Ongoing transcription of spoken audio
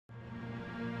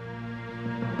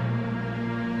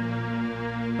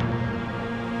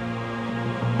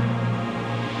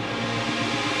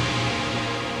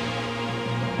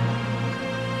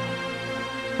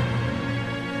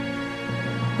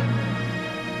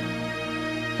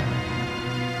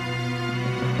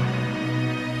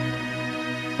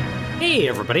Hey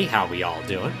everybody, how we all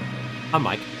doing? I'm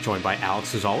Mike, joined by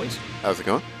Alex as always, How's it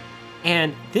going?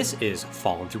 and this is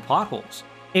Falling Through Plot Holes,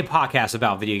 a podcast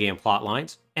about video game plot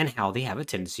lines and how they have a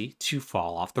tendency to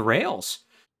fall off the rails.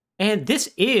 And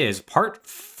this is part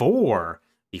 4,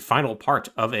 the final part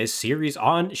of a series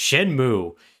on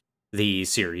Shenmue, the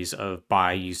series of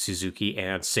by Yu Suzuki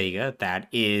and Sega that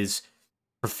is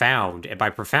profound. And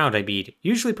by profound, I mean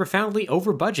usually profoundly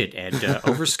over budget and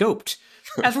over scoped,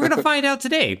 as we're going to find out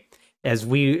today as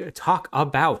we talk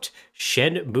about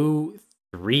Shenmue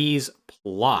 3's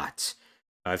plot.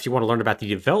 If you want to learn about the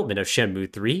development of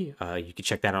Shenmue 3, you can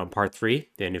check that out in part 3.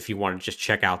 And if you want to just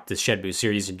check out the Shenmue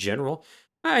series in general,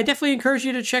 I definitely encourage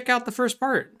you to check out the first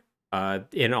part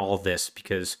in all of this,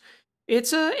 because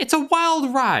it's a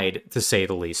wild ride, to say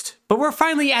the least. But we're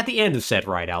finally at the end of said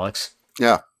ride, Alex.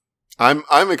 Yeah,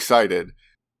 I'm excited.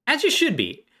 As you should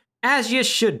be. As you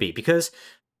should be, because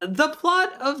the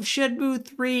plot of Shenmue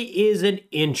 3 is an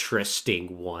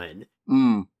interesting one.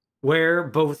 Where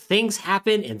both things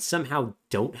happen and somehow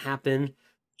don't happen.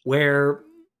 Where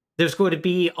there's going to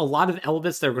be a lot of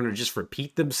elements that are going to just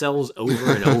repeat themselves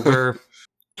over and over.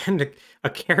 And a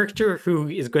character who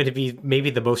is going to be maybe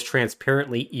the most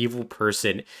transparently evil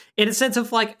person, in a sense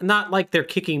of, like, not like they're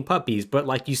kicking puppies, but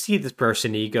like you see this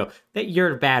person and you go, that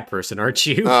you're a bad person, aren't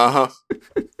you?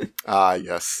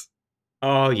 Yes.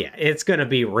 Oh yeah, it's going to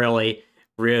be really,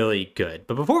 really good.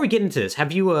 But before we get into this,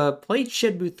 have you played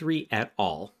Shenmue 3 at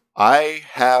all? I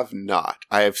have not.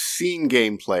 I have seen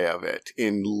gameplay of it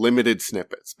in limited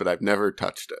snippets, but I've never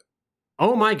touched it.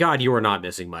 Oh my god, you are not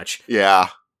missing much. Yeah.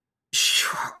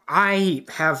 I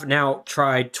have now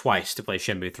tried twice to play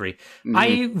Shenmue 3. Mm-hmm.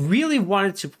 I really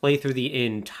wanted to play through the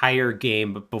entire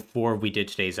game before we did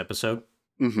today's episode.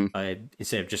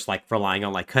 Instead of just like relying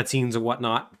on like cutscenes and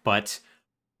whatnot. But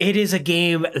it is a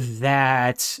game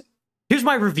that... Here's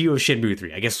my review of Shenmue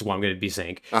 3, I guess is what I'm going to be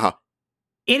saying.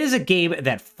 It is a game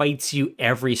that fights you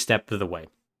every step of the way.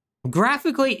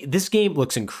 Graphically, this game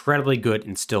looks incredibly good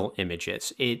in still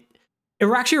images. It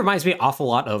actually reminds me an awful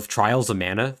lot of Trials of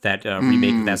Mana, that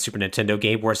remake of that Super Nintendo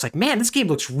game, where it's like, man, this game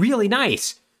looks really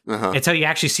nice. Until you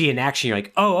actually see it in action, you're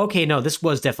like, oh, okay, no, this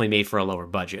was definitely made for a lower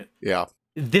budget. Yeah.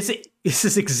 This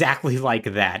is exactly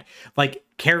like that. Like,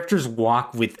 characters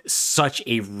walk with such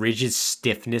a rigid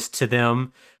stiffness to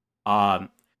them.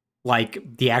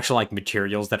 Like, the actual, like,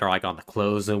 materials that are, like, on the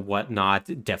clothes and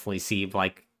whatnot definitely seem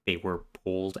like they were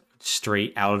pulled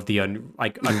straight out of the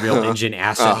Unreal Engine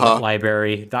asset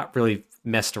library. Not really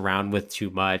messed around with too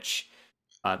much.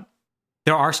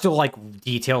 There are still, like,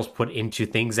 details put into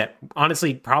things that,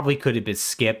 honestly, probably could have been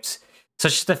skipped.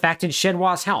 Such as the fact in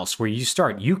Shenmue's house, where you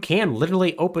start, you can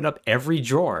literally open up every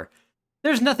drawer.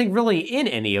 There's nothing really in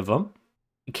any of them.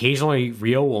 Occasionally,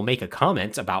 Ryo will make a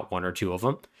comment about one or two of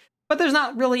them, but there's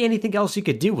not really anything else you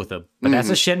could do with them. But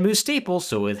that's a Shenmue staple,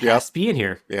 so it has to be in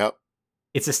here. Yep.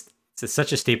 It's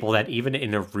such a staple that even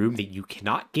in a room that you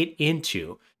cannot get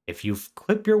into, if you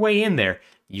clip your way in there,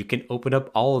 you can open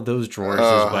up all of those drawers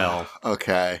as well.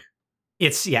 Okay.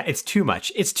 It's too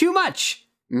much. It's too much.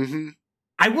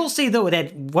 I will say, though,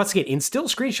 that once again, in still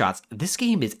screenshots, this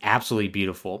game is absolutely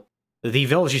beautiful. The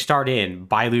village you start in,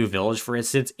 Bailu Village, for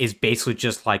instance, is basically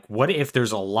just like, what if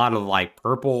there's a lot of like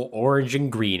purple, orange,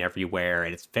 and green everywhere,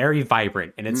 and it's very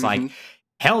vibrant, and it's like,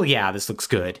 hell yeah, this looks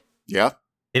good. Yeah.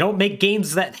 They don't make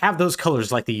games that have those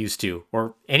colors like they used to,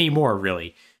 or anymore,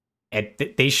 really. And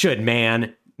they should,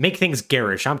 man. Make things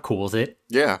garish. I'm cool with it.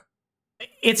 Yeah.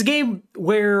 It's a game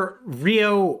where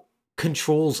Ryo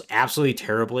controls absolutely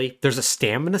terribly. There's a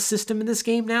stamina system in this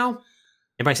game now.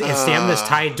 And by saying stamina is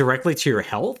tied directly to your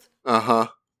health.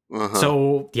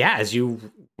 So, yeah, as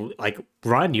you like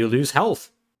run, you lose health.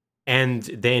 And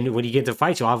then when you get into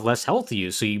fights, you'll have less health to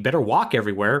use. So you better walk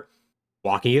everywhere.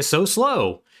 Walking is so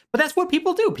slow. But that's what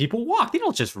people do. People walk. They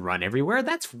don't just run everywhere.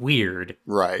 That's weird.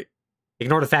 Right.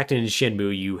 Ignore the fact that in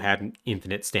Shenmue, you had an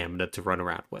infinite stamina to run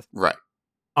around with. Right.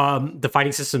 The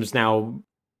fighting system is now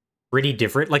pretty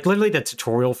different. Like, literally, the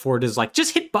tutorial for it is like,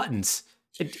 just hit buttons.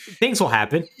 Things will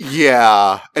happen.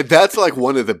 Yeah. And that's like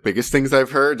one of the biggest things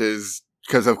I've heard is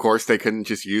because, of course, they couldn't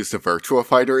just use the Virtua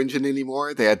Fighter engine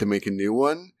anymore. They had to make a new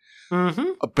one.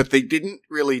 But they didn't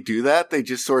really do that. They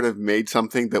just sort of made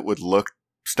something that would look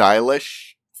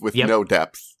stylish with no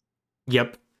depth.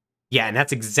 Yep. Yeah, and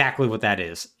that's exactly what that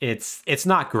is. It's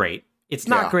not great. It's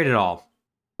not great at all.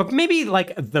 But maybe,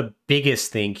 like, the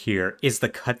biggest thing here is the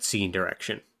cutscene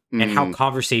direction and how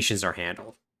conversations are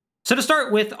handled. So to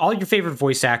start with, all your favorite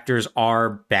voice actors are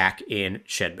back in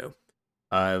Shenmue.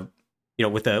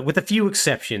 With a few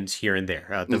exceptions here and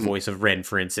there. The voice of Ren,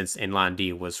 for instance, in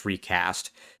Landi was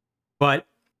recast. But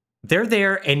they're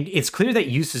there, and it's clear that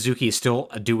Yu Suzuki is still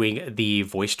doing the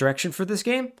voice direction for this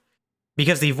game,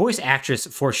 because the voice actress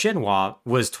for Shenmue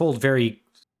was told very,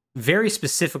 very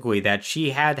specifically that she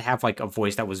had to have like a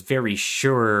voice that was very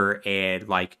sure and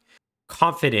like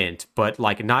confident, but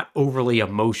like not overly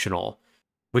emotional,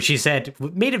 which she said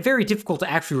made it very difficult to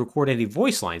actually record any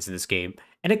voice lines in this game.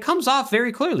 And it comes off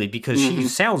very clearly because she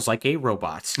sounds like a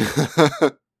robot.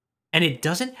 And it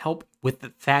doesn't help with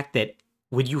the fact that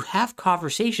when you have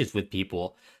conversations with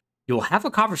people, you'll have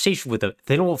a conversation with them,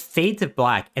 then it will fade to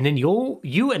black, and then you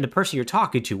and the person you're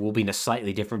talking to will be in a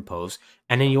slightly different pose,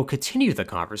 and then you'll continue the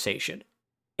conversation.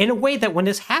 In a way that when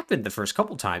this happened the first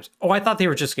couple times, I thought they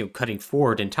were just cutting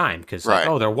forward in time because,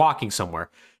 they're walking somewhere.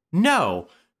 No,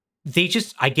 they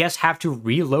just, I guess, have to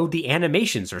reload the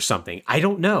animations or something. I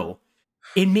don't know.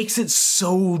 It makes it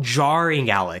so jarring,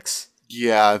 Alex.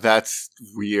 Yeah, that's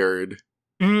weird.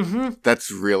 That's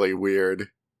really weird.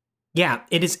 Yeah,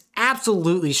 it is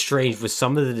absolutely strange with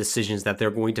some of the decisions that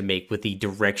they're going to make with the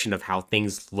direction of how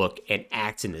things look and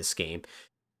act in this game.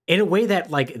 In a way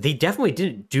that, like, they definitely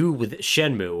didn't do with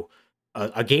Shenmue,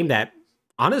 a game that,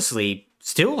 honestly,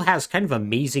 still has kind of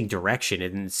amazing direction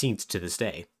and it seems to this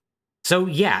day. So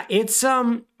yeah, it's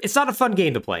not a fun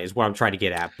game to play, is what I'm trying to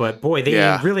get at. But boy,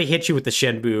 they really hit you with the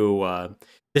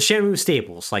Shenmue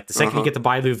staples. Like the second you get to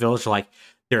Bailu Village, like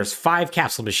there's 5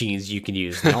 capsule machines you can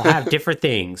use. And they'll have different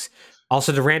things.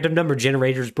 Also, the random number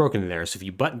generator is broken in there, so if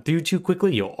you button through too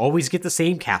quickly, you'll always get the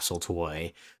same capsule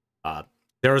toy.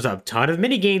 There's a ton of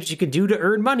mini games you can do to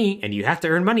earn money, and you have to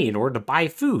earn money in order to buy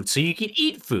food, so you can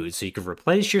eat food, so you can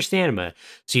replenish your stamina,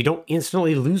 so you don't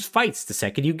instantly lose fights the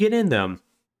second you get in them.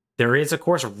 There is, of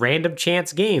course, random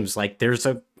chance games. Like there's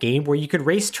a game where you could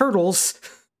race turtles.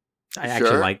 I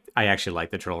actually like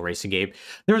the turtle racing game.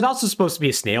 There was also supposed to be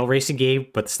a snail racing game,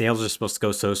 but the snails are supposed to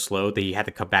go so slow that you had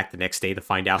to come back the next day to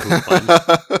find out who won.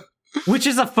 Which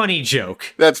is a funny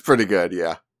joke. That's pretty good,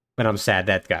 yeah. But I'm sad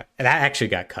that actually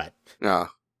got cut. Yeah.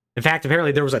 In fact,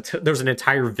 apparently there was an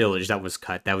entire village that was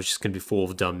cut that was just going to be full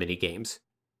of dumb mini games,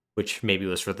 which maybe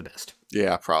was for the best.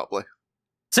 Yeah, probably.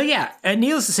 So yeah,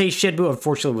 needless to say, Shenmue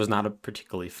unfortunately was not a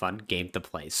particularly fun game to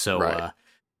play. So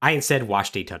I instead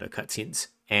watched a ton of cutscenes,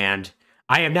 and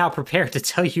I am now prepared to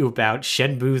tell you about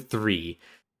Shenmue 3.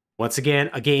 Once again,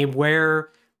 a game where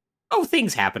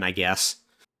things happen, I guess.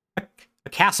 A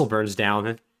castle burns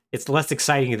down. It's less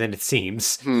exciting than it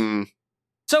seems.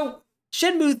 So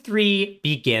Shenmue 3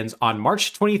 begins on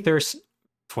March 23rd.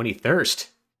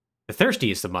 The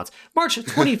thirstiest of months. March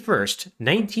 21st,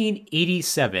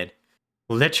 1987.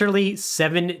 Literally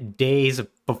 7 days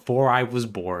before I was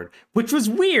born, which was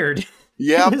weird.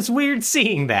 Yeah. It was weird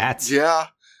seeing that. Yeah.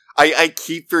 I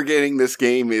keep forgetting this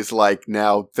game is like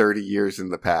now 30 years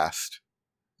in the past.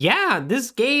 Yeah,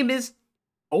 this game is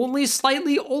only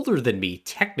slightly older than me,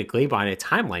 technically, by a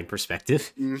timeline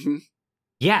perspective.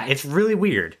 Yeah, it's really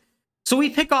weird. So we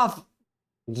pick off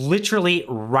literally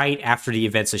right after the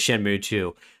events of Shenmue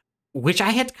 2. Which I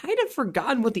had kind of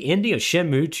forgotten what the ending of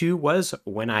Shenmue 2 was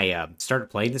when I started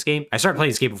playing this game. I started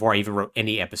playing this game before I even wrote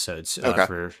any episodes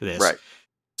for this. Right.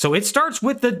 So it starts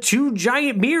with the 2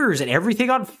 giant mirrors and everything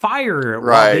on fire.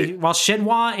 Right. While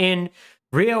Shenhua and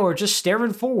Ryo are just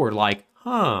staring forward like,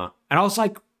 huh. And I was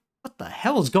like, what the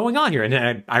hell is going on here? And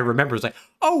then I remember, it's like,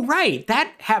 oh, right.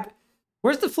 That happened.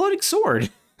 Where's the floating sword?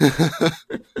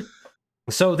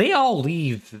 So they all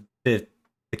leave the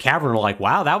cavern like,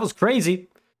 wow, that was crazy.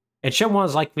 And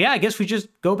Shenhua's like, yeah, I guess we just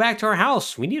go back to our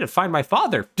house. We need to find my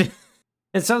father.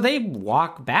 And so they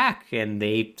walk back and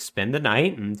they spend the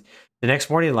night. And the next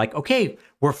morning, they're like, okay,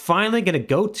 we're finally going to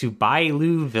go to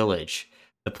Bailu Village,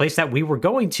 the place that we were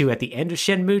going to at the end of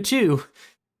Shenmue 2.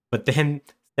 But then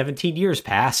 17 years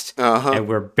passed, and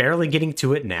we're barely getting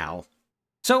to it now.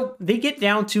 So they get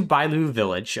down to Bailu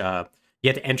Village. You have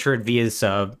to enter it via this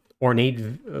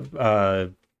ornate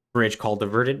bridge called the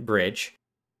Verdant Bridge.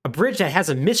 A bridge that has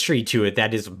a mystery to it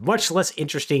that is much less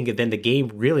interesting than the game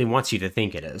really wants you to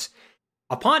think it is.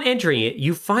 Upon entering it,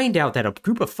 you find out that a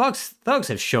group of thugs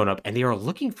have shown up and they are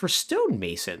looking for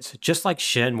stonemasons, just like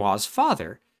Shenhua's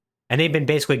father. And they've been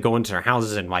basically going to their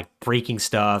houses and like breaking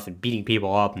stuff and beating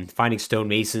people up and finding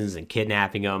stonemasons and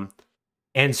kidnapping them.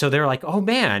 And so they're like, oh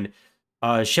man,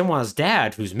 Shenhua's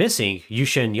dad, who's missing, Yu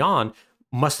Shen-yan,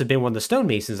 must have been one of the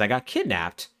stonemasons that got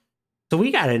kidnapped. So we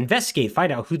gotta investigate,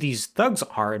 find out who these thugs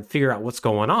are, and figure out what's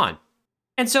going on.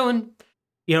 And so,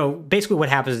 basically what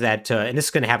happens is that, and this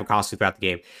is going to happen constantly throughout the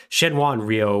game, Shenhua and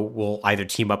Ryo will either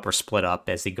team up or split up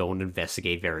as they go and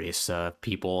investigate various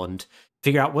people and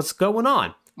figure out what's going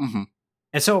on.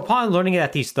 And so upon learning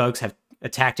that these thugs have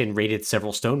attacked and raided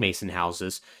several stonemason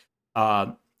houses,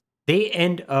 they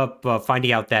end up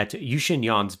finding out that Yushin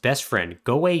Yan's best friend,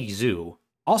 Goei Zhu,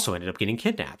 also ended up getting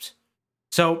kidnapped.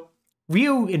 So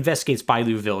Ryo investigates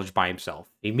Bailu Village by himself.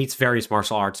 He meets various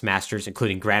martial arts masters,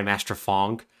 including Grandmaster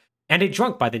Fong, and a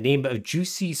drunk by the name of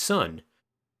Jusi Sun.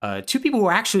 Two people who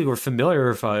actually were familiar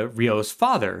with Ryo's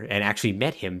father and actually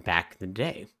met him back in the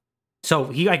day. So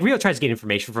Ryo tries to get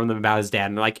information from them about his dad,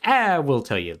 and they're like, we'll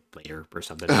tell you later or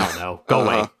something. I don't know. Go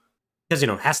away. Because, it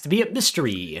has to be a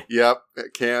mystery. Yep.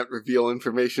 It can't reveal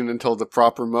information until the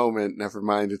proper moment. Never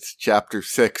mind, it's chapter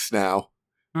 6 now.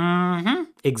 Mm-hmm.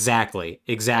 Exactly.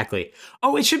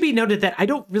 Oh, it should be noted that I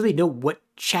don't really know what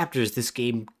chapters this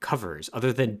game covers,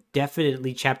 other than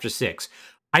definitely chapter 6.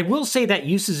 I will say that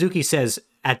Yu Suzuki says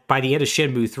by the end of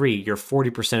Shenmue 3, you're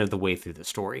 40% of the way through the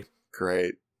story.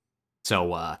 Great.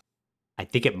 So, I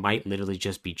think it might literally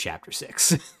just be chapter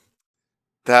 6.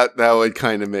 That would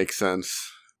kind of make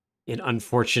sense. It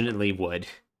unfortunately would.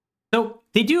 So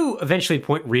they do eventually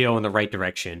point Ryo in the right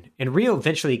direction, and Ryo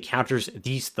eventually encounters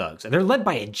these thugs, and they're led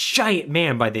by a giant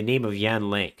man by the name of Yan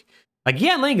Ling.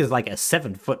 Yan Ling is like a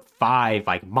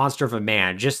 7'5" monster of a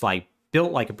man, just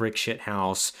built like a brick shit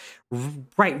house,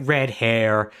 bright red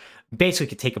hair, basically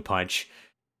could take a punch.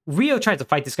 Ryo tries to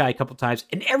fight this guy a couple times,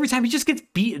 and every time he just gets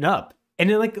beaten up. And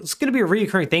then, it's going to be a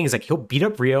reoccurring thing. Is he'll beat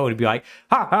up Ryo and be like,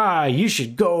 ha ha, you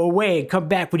should go away and come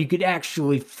back when you could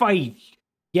actually fight.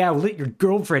 Yeah, let your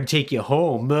girlfriend take you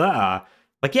home.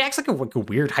 He acts like a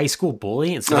weird high school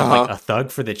bully instead of a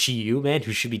thug for the Chi-Yu man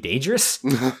who should be dangerous.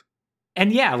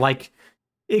 And yeah,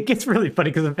 it gets really funny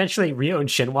because eventually Ryo and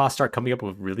Shenhua start coming up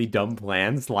with really dumb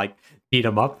plans, beat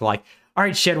him up, all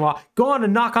right, Shenhua, go on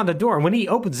and knock on the door. And when he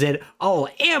opens it, I'll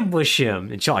ambush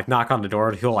him. And she'll knock on the door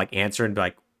and he'll answer and be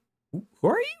like, who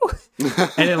are you?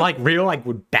 And then Ryo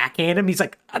would backhand him. He's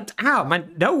like, ow, my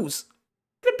nose.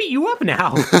 I'm gonna beat you up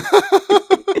now.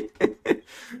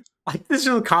 This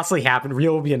will constantly happen.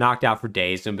 Ryo will be knocked out for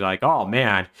days and be like, oh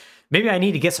man, maybe I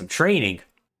need to get some training.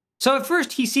 So at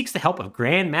first he seeks the help of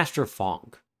Grandmaster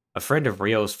Fong, a friend of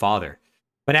Ryo's father.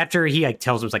 But after he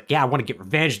tells him, I want to get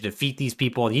revenge and defeat these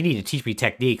people, and you need to teach me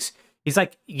techniques. He's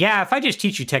like, yeah, if I just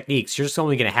teach you techniques, you're just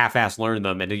only going to half-ass learn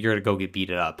them, and you're going to go get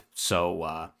beaten up.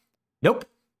 So, nope,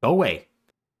 go away.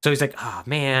 So he's like, oh,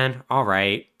 man, all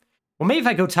right. Well, maybe if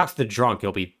I go talk to the drunk,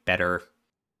 it'll be better.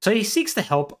 So he seeks the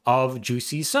help of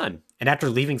Jusi's son. And after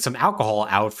leaving some alcohol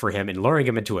out for him and luring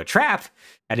him into a trap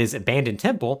at his abandoned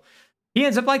temple, he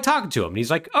ends up talking to him. And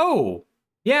he's like, oh,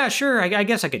 yeah, sure, I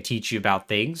guess I could teach you about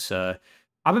things.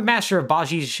 I'm a master of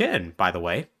Baji Shen, by the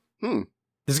way. There's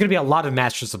going to be a lot of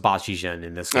masters of Baji Shen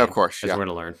in this game. Of course, yeah. As we're going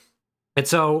to learn. And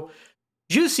so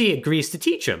Jusi agrees to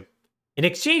teach him in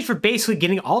exchange for basically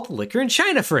getting all the liquor in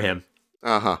China for him.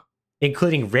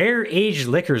 Including rare aged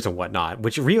liquors and whatnot,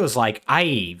 which Ryo's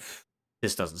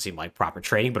this doesn't seem like proper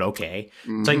training, but okay.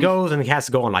 Mm-hmm. So he goes and he has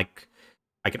to go on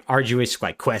an arduous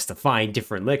quest to find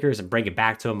different liquors and bring it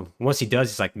back to him. Once he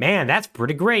does, he's like, man, that's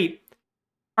pretty great.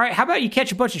 All right, how about you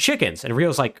catch a bunch of chickens? And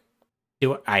Ryo's like,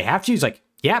 do I have to? He's like,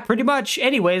 yeah, pretty much.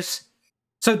 Anyways.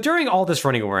 So during all this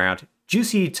running around,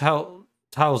 Jusi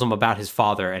tells him about his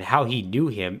father and how he knew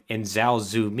him and Zhao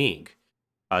Zuming.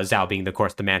 Zhao being, of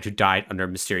course, the man who died under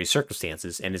mysterious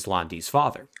circumstances and is Landi's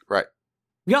father. Right.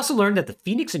 We also learned that the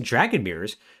Phoenix and Dragon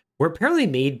mirrors were apparently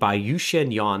made by Yu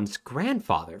Shenyan's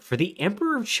grandfather for the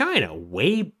Emperor of China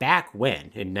way back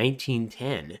when, in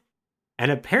 1910.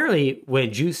 And apparently,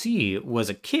 when Jusi was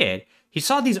a kid, he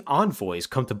saw these envoys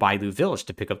come to Bailu Village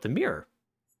to pick up the mirror.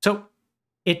 So,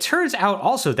 it turns out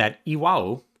also that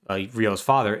Iwao, Ryo's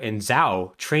father, and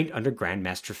Zhao trained under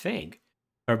Grandmaster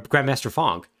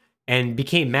Fong, and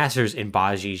became masters in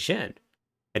Baji Zhen.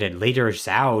 And then later,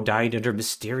 Zhao died under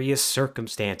mysterious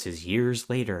circumstances years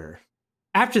later.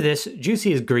 After this,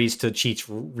 Jusi agrees to teach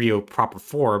Ryo proper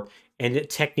form and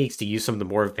techniques to use some of the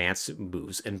more advanced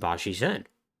moves in Baji Zhen.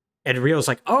 And Ryo's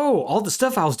like, oh, all the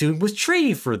stuff I was doing was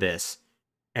training for this.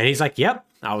 And he's like, yep,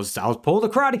 I was pulling the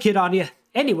Karate Kid on you.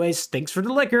 Anyways, thanks for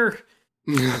the liquor.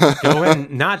 Go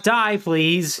and not die,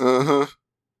 please.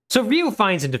 So Ryo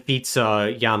finds and defeats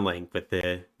Yanling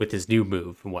with his new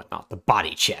move and whatnot, the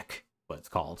body check, what it's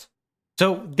called.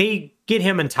 So they get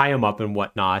him and tie him up and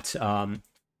whatnot, and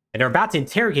they're about to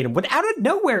interrogate him when out of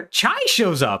nowhere, Chai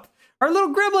shows up, our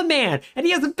little gremlin man, and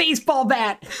he has a baseball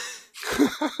bat.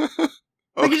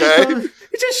 Okay.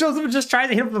 He just shows up and just tries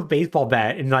to hit him with a baseball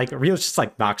bat, and Ryo just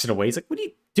knocks it away. He's like, what are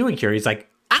you doing here? He's like,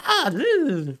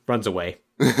 runs away.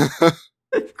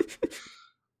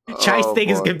 Chai's thing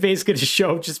is basically to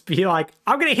show, just be like,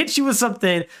 I'm going to hit you with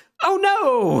something.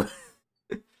 Oh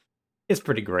no! It's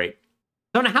pretty great.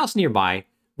 So in a house nearby,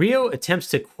 Ryo attempts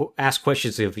to ask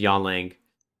questions of Yanling,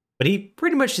 but he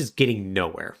pretty much is getting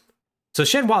nowhere. So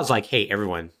Shenhua's like, hey,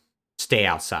 everyone, stay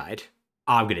outside.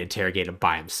 I'm going to interrogate him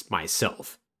by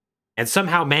myself. And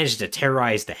somehow manages to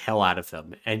terrorize the hell out of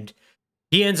them. And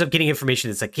he ends up getting information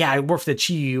that's like, yeah, I work for the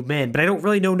Chiyu, man, but I don't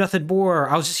really know nothing more.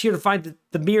 I was just here to find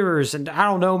the mirrors, and I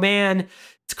don't know, man.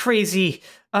 It's crazy.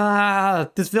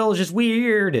 This village is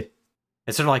weird.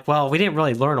 And so they're like, well, we didn't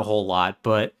really learn a whole lot,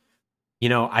 but,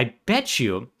 I bet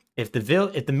you if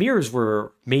the mirrors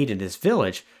were made in this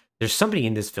village, there's somebody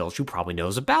in this village who probably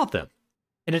knows about them.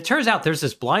 And it turns out there's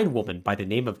this blind woman by the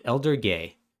name of Elder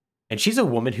Gay, and she's a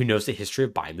woman who knows the history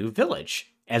of Bailu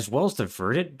Village, as well as the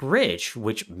Verdant Bridge,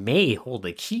 which may hold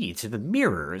the key to the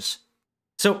mirrors.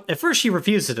 So at first she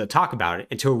refuses to talk about it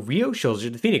until Rio shows her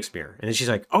the Phoenix Mirror, and then she's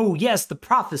like, oh yes, the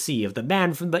prophecy of the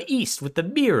man from the east with the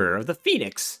mirror of the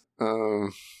Phoenix.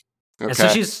 Okay. And so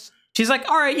she's like,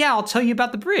 all right, yeah, I'll tell you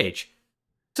about the bridge.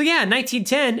 So yeah, in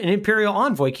 1910, an Imperial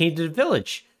envoy came to the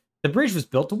village. The bridge was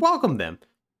built to welcome them.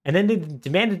 And then they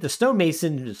demanded the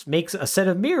stonemasons make a set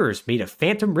of mirrors made of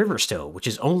phantom river stone, which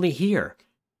is only here.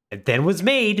 And then was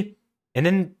made, and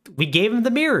then we gave him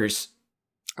the mirrors.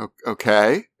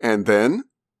 Okay, and then?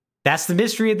 That's the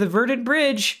mystery of the Verdant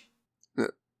Bridge.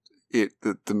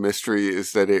 The mystery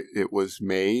is that it was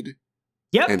made?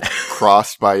 Yep. And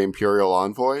crossed by Imperial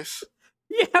envoys?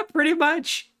 Yeah, pretty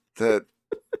much.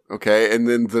 Okay, and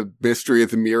then the mystery of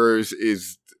the mirrors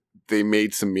is they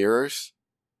made some mirrors?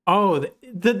 Oh,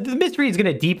 the mystery is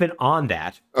going to deepen on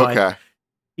that. But okay.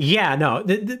 Yeah, no.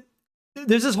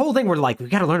 There's this whole thing where, like, we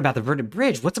got to learn about the Verdant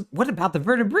Bridge. What about the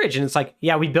Verdant Bridge? And it's like,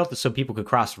 yeah, we built it so people could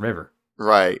cross the river.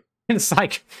 Right. And it's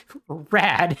like,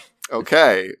 rad.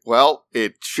 Okay, well,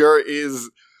 it sure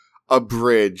is a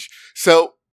bridge.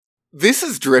 So, this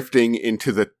is drifting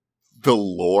into the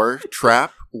lore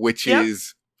trap, which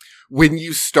is when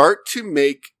you start to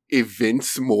make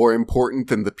events more important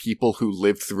than the people who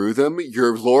lived through them,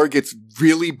 your lore gets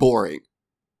really boring.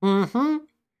 Mm-hmm.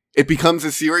 It becomes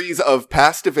a series of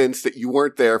past events that you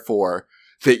weren't there for,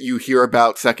 that you hear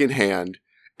about secondhand,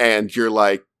 and you're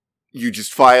like, you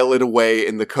just file it away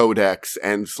in the codex,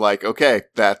 and it's like, okay,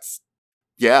 that's,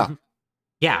 yeah. Mm-hmm.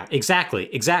 Yeah, exactly.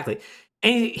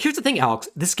 And here's the thing, Alex,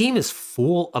 this game is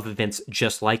full of events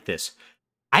just like this.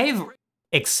 I have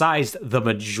excised the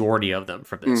majority of them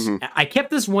from this. Mm-hmm. I kept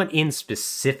this one in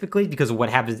specifically because of what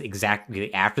happens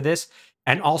exactly after this,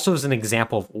 and also as an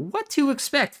example of what to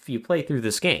expect if you play through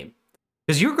this game.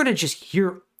 Because you're going to just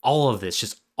hear all of this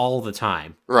just all the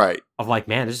time. Right. Of like,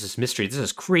 man, there's this mystery, there's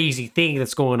this crazy thing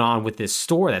that's going on with this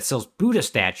store that sells Buddha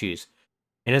statues.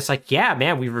 And it's like, yeah,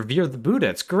 man, we revere the Buddha.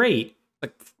 It's great.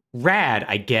 Like, rad,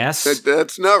 I guess.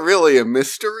 That's not really a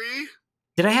mystery.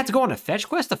 Did I have to go on a fetch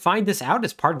quest to find this out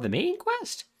as part of the main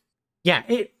quest? Yeah,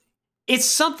 it's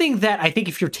something that I think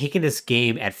if you're taking this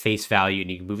game at face value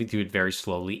and you're moving through it very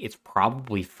slowly, it's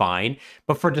probably fine.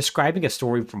 But for describing a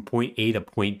story from point A to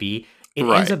point B, it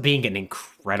ends up being an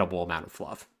incredible amount of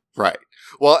fluff. Right.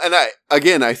 Well, and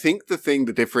I think the thing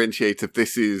that differentiates if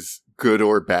this is good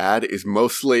or bad is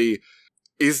mostly,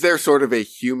 is there sort of a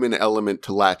human element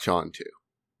to latch on to?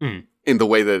 In the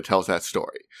way that it tells that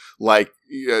story. Like,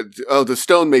 the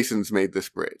stonemasons made this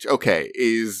bridge. Okay,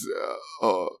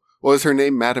 what was her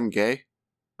name? Madam Gay?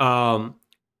 Elder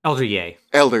Gay.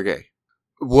 Elder Gay.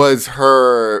 Was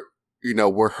her,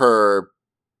 were her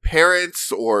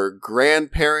parents or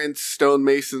grandparents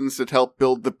stonemasons that helped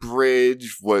build the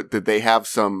bridge? Did they have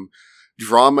some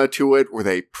drama to it? Were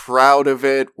they proud of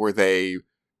it? Were they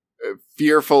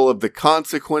fearful of the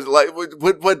consequence? Like,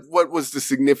 what was the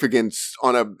significance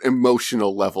on an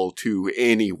emotional level to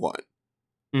anyone?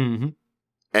 Mm-hmm.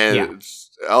 And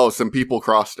some people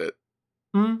crossed it.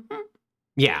 Mm-hmm.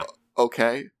 Yeah.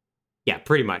 Okay. Yeah,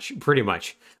 pretty much.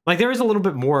 Like, there is a little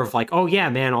bit more of like, oh yeah,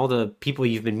 man, all the people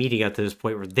you've been meeting up to this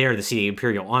point were there to see the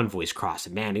Imperial envoys cross,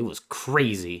 and man, it was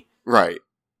crazy. Right.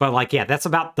 But like, yeah, that's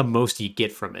about the most you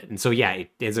get from it. And so yeah, it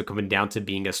ends up coming down to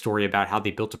being a story about how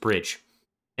they built a bridge.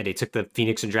 And they took the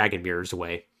Phoenix and Dragon mirrors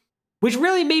away. Which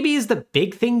really maybe is the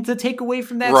big thing to take away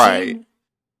from that scene.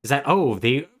 Is that,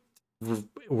 they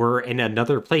were in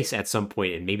another place at some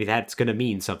point, and maybe that's going to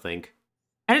mean something.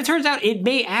 And it turns out it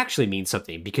may actually mean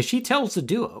something, because she tells the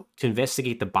duo to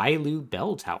investigate the Bailu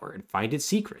Bell Tower and find its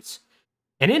secrets.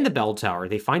 And in the Bell Tower,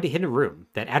 they find a hidden room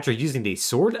that, after using the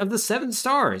Sword of the Seven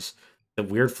Stars, the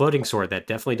weird floating sword that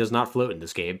definitely does not float in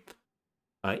this game,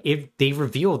 they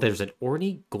reveal there's an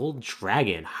ornate gold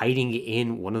dragon hiding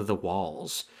in one of the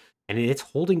walls, and it's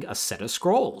holding a set of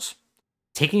scrolls.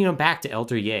 Taking them back to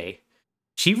Elder Ye,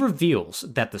 she reveals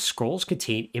that the scrolls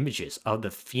contain images of the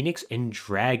Phoenix and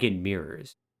Dragon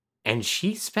mirrors, and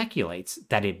she speculates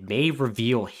that it may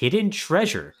reveal hidden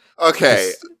treasure.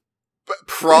 Okay,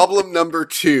 Problem number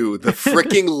 2, the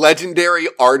freaking legendary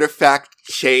artifact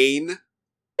chain.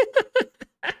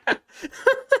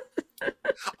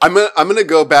 I'm gonna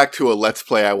go back to a Let's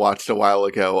Play I watched a while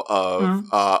ago of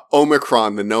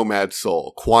Omicron, the Nomad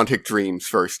Soul, Quantic Dream's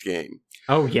first game.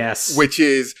 Oh, yes. Which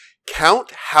is,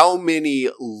 count how many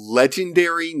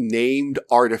legendary named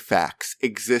artifacts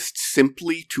exist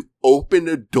simply to open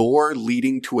a door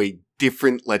leading to a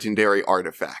different legendary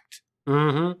artifact.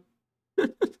 Mm-hmm.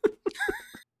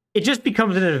 It just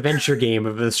becomes an adventure game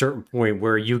of a certain point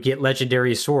where you get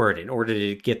legendary sword in order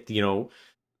to get,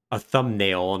 a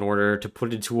thumbnail in order to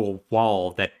put into a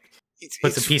wall that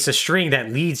puts a piece of string that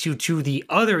leads you to the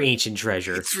other ancient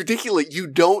treasure. It's ridiculous. You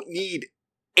don't need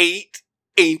 8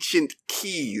 ancient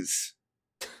keys.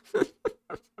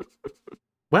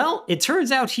 Well, it turns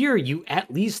out here you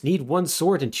at least need 1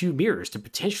 sword and 2 mirrors to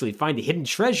potentially find the hidden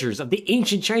treasures of the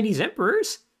ancient Chinese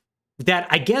emperors. That,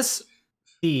 I guess,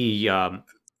 the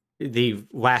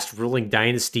last ruling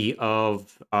dynasty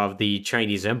of the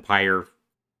Chinese Empire,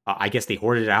 I guess they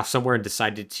hoarded it out somewhere and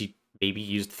decided to maybe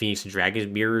use the Phoenix and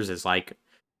Dragon mirrors as like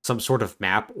some sort of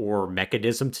map or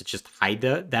mechanism to just hide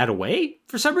that away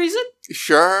for some reason.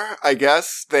 Sure, I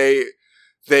guess they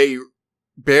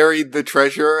buried the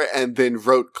treasure and then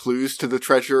wrote clues to the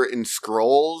treasure in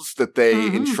scrolls that they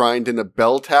enshrined in a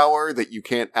bell tower that you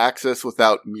can't access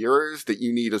without mirrors, that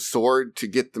you need a sword to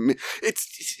get the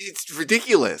it's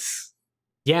ridiculous.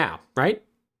 Yeah, right?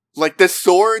 Like, the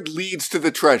sword leads to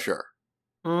the treasure.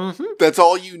 Mm-hmm. That's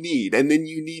all you need, and then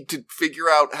you need to figure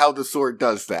out how the sword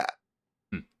does that.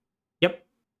 Yep,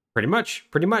 pretty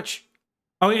much.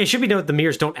 Oh, it should be noted the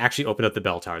mirrors don't actually open up the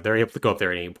bell tower. They're able to go up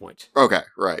there at any point. Okay,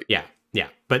 right. Yeah.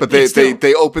 But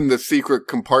they open the secret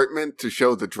compartment to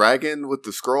show the dragon with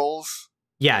the scrolls?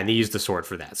 Yeah, and they use the sword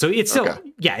for that. So it's still,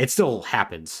 it still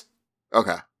happens.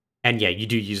 Okay. And yeah, you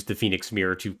do use the Phoenix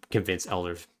mirror to convince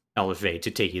Elder Vey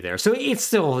to take you there. So it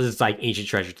still is like ancient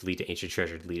treasure to lead to ancient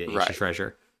treasure to lead to ancient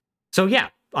treasure. So yeah,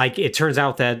 like it turns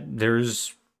out that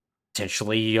there's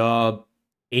potentially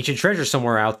ancient treasure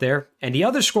somewhere out there. And the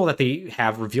other scroll that they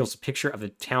have reveals a picture of a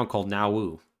town called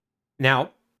Nawu.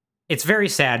 Now, it's very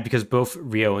sad because both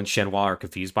Ryo and Shenhua are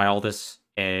confused by all this.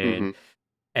 And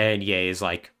Ye is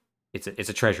like, it's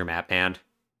a treasure map, man.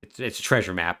 It's a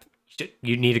treasure map.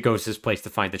 You need to go to this place to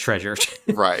find the treasure.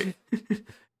 Right.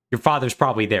 Your father's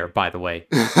probably there, by the way.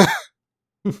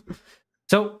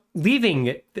 So,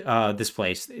 leaving this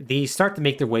place, they start to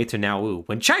make their way to Nawu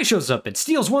when Chai shows up and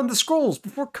steals one of the scrolls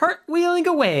before cartwheeling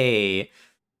away.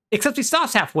 Except he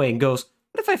stops halfway and goes,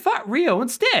 "What if I fought Ryo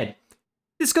instead?"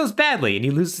 This goes badly, and he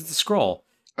loses the scroll.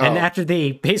 And after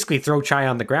they basically throw Chai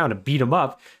on the ground and beat him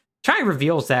up, Chai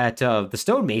reveals that the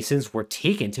stonemasons were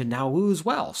taken to Nawu as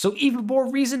well. So even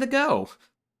more reason to go.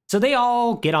 So they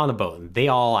all get on a boat. They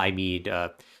all,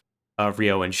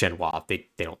 Ryo and Shenhua, they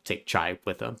don't take Chai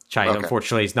with them. Chai,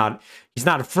 unfortunately, he's not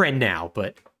a friend now,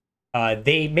 but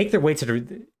they make their way to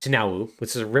Nawu,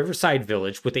 which is a riverside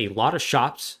village with a lot of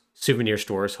shops, souvenir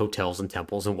stores, hotels, and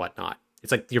temples and whatnot.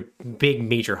 It's like your big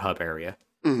major hub area.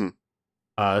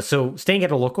 So staying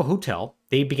at a local hotel,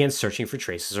 they begin searching for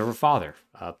traces of her father.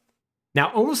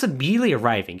 Now, almost immediately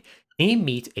arriving, they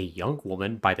meet a young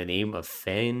woman by the name of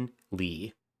Fen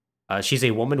Li. She's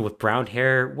a woman with brown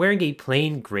hair, wearing a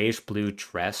plain grayish-blue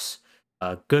dress,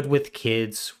 good with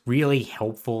kids, really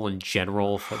helpful in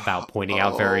general about pointing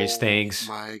out various things.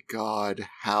 Oh my god,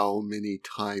 how many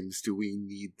times do we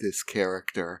need this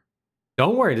character?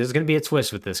 Don't worry, there's going to be a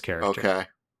twist with this character. Okay.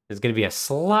 There's going to be a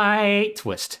slight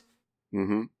twist.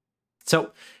 Mm-hmm.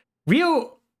 So,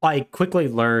 Ryo quickly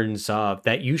learns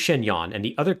that Yu Shenyan and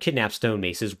the other kidnapped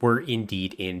stonemasons were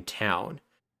indeed in town.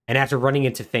 And after running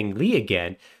into Feng Li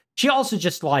again, she also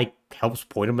just helps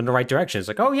point him in the right direction. It's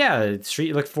like, oh yeah, the street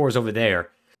you look for is over there.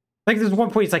 Like there's one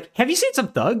point he's like, have you seen some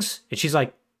thugs? And she's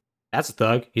like, that's a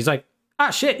thug. He's like, ah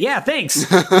shit, yeah, thanks.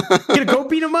 Gonna go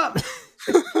beat him up.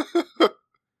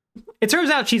 It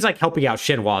turns out she's helping out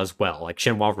Shenhua as well.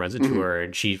 Shenhua runs into her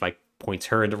and she points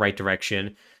her in the right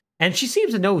direction. And she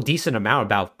seems to know a decent amount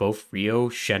about both Ryo,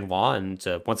 Shenhua,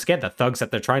 and once again, the thugs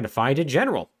that they're trying to find in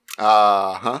general.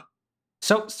 Uh-huh.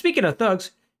 So, speaking of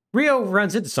thugs, Ryo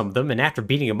runs into some of them, and after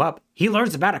beating them up, he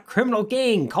learns about a criminal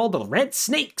gang called the Red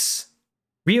Snakes.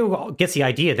 Ryo gets the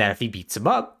idea that if he beats them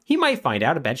up, he might find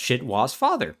out about Shenhua's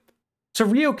father. So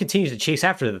Ryo continues to chase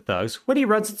after the thugs when he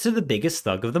runs into the biggest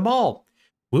thug of them all,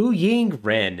 Wu Ying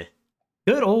Ren.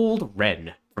 Good old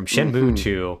Ren from Shenmue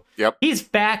 2. Yep. He's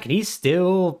back, and he's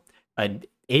still an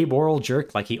amoral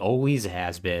jerk like he always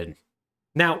has been.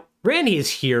 Now, Randy is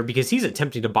here because he's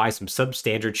attempting to buy some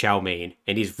substandard chow mein,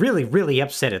 and he's really, really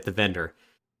upset at the vendor.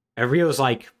 And Ryo's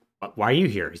like, why are you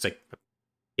here? He's like,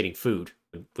 getting food.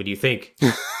 What do you think?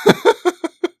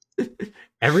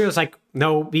 And Rio's like,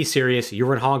 no, be serious. You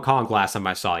were in Hong Kong last time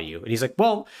I saw you. And he's like,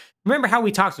 well, remember how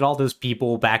we talked to all those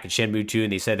people back in Shenmue 2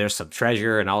 and they said there's some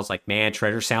treasure? And I was like, man,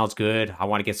 treasure sounds good. I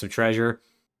want to get some treasure.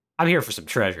 I'm here for some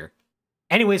treasure.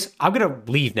 Anyways, I'm going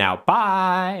to leave now.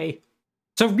 Bye.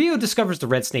 So Rio discovers the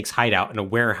Red Snake's hideout in a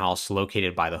warehouse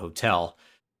located by the hotel.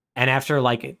 And after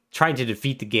like trying to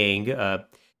defeat the gang,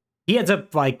 he ends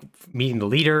up like meeting the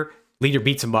leader. Leader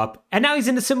beats him up, and now he's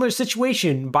in a similar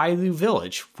situation by Lu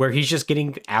Village, where he's just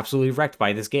getting absolutely wrecked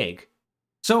by this gang.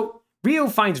 So Rio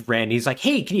finds Ren. He's like,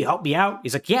 hey, can you help me out?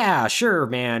 He's like, yeah, sure,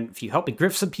 man. If you help me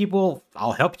grift some people,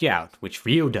 I'll help you out, which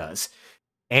Rio does.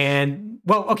 And,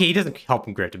 well, okay, he doesn't help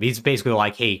him grift him. He's basically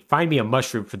like, hey, find me a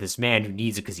mushroom for this man who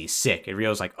needs it because he's sick. And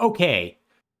Rio's like, okay,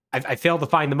 I failed to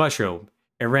find the mushroom.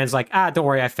 And Ren's like, don't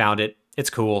worry, I found it. It's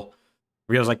cool.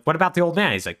 Rio's like, what about the old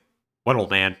man? He's like, what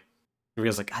old man? And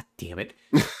Rio's like, God damn it.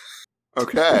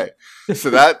 Okay. So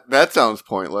that sounds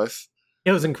pointless.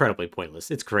 It was incredibly pointless.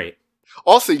 It's great.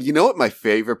 Also, you know what my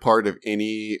favorite part of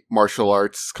any martial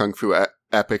arts kung fu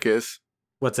epic is?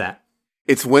 What's that?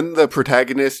 It's when the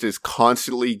protagonist is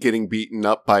constantly getting beaten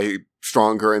up by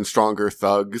stronger and stronger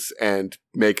thugs and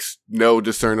makes no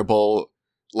discernible,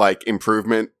 like,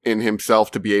 improvement in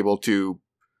himself to be able to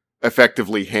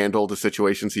effectively handle the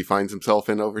situations he finds himself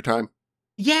in over time.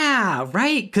 Yeah,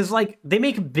 right. Because like they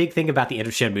make a big thing about the end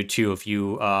of Shenmue 2 of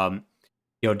you,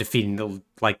 defeating the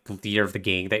leader of the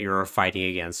gang that you're fighting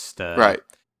against, right?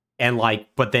 And like,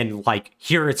 but then like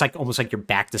here it's like almost like you're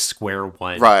back to square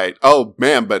one, right? Oh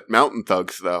man, but mountain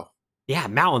thugs though. Yeah,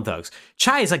 mountain thugs.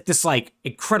 Chai is like this like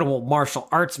incredible martial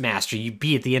arts master you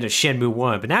beat at the end of Shenmue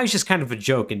 1, but now he's just kind of a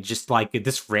joke and just like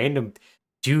this random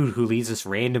dude who leads this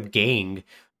random gang.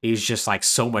 He's just like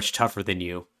so much tougher than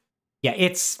you. Yeah,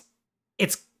 it's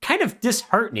kind of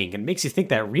disheartening and makes you think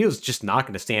that Rio's just not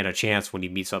going to stand a chance when he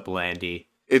meets up with Landy.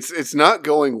 It's not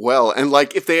going well. And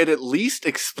like, if they had at least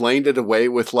explained it away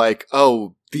with like,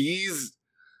 oh, these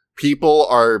people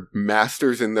are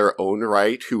masters in their own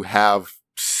right who have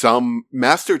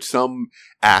mastered some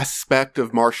aspect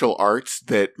of martial arts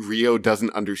that Rio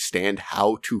doesn't understand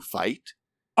how to fight.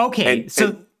 Okay,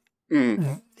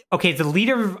 okay, the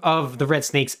leader of the Red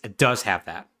Snakes does have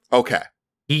that. Okay.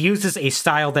 He uses a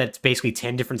style that's basically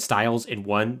 10 different styles in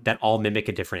one that all mimic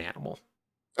a different animal.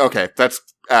 Okay, that's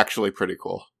actually pretty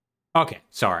cool. Okay,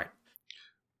 sorry.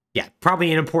 Yeah, probably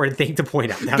an important thing to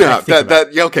point out.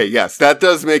 Okay, yes, that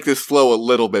does make this flow a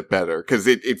little bit better, because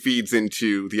it feeds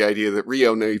into the idea that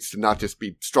Rio needs to not just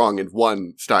be strong in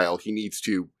one style, he needs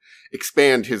to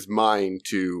expand his mind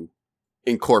to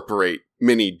incorporate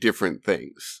many different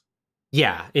things.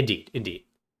 Yeah, indeed.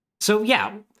 So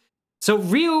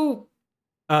Rio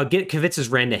convinces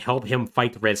Ren to help him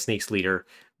fight the Red Snake's leader,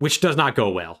 which does not go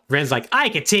well. Ren's like, I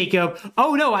can take him.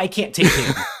 Oh no, I can't take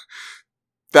him.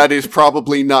 That is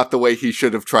probably not the way he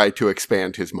should have tried to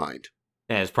expand his mind.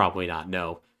 That is probably not,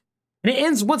 no. And it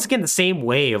ends once again the same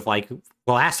way of like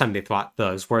the last time they fought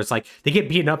thugs, where it's like they get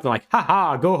beaten up and they're like,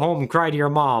 haha, go home and cry to your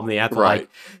mom. They have to like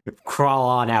crawl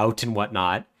on out and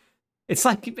whatnot. It's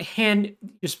like, man,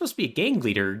 you're supposed to be a gang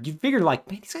leader. You figure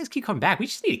like, man, these guys keep coming back. We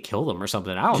just need to kill them or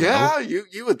something. I don't know. Yeah,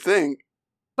 you would think.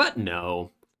 But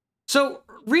no. So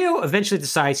Rio eventually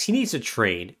decides he needs to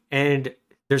train, and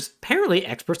there's apparently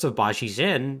experts of Baji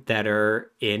Zhen that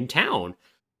are in town.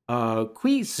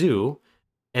 Kui Zhu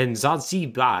and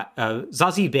Zazie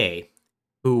Bei,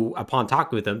 who, upon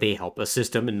talking with them, they help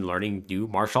assist him in learning new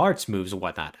martial arts moves and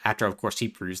whatnot. After, of course, he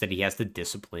proves that he has the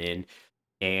discipline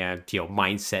and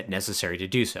mindset necessary to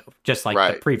do so, just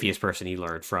like the previous person he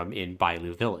learned from in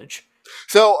Bailu Village.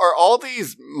 So are all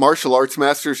these martial arts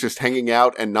masters just hanging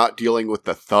out and not dealing with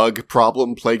the thug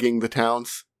problem plaguing the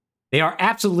towns? They are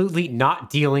absolutely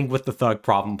not dealing with the thug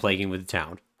problem plaguing with the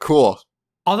town. Cool.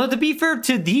 Although, to be fair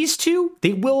to these two,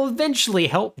 they will eventually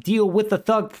help deal with the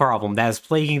thug problem that is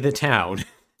plaguing the town.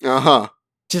 Uh-huh.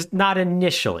 Just not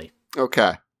initially.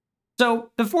 Okay.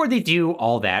 So, before they do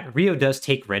all that, Rio does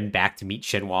take Ren back to meet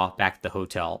Shenhua back at the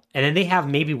hotel. And then they have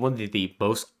maybe one of the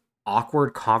most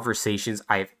awkward conversations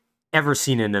I've ever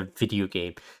seen in a video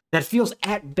game that feels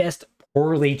at best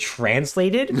poorly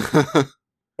translated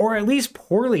or at least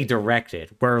poorly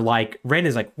directed, where like Ren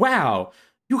is like, wow,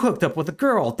 you hooked up with a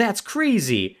girl, that's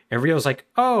crazy. And Rio's like,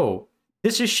 oh,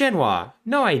 this is Shenhua.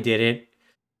 No, I didn't.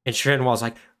 And Shenhua's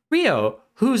like, Rio,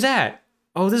 who's that?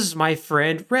 Oh, this is my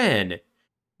friend Ren.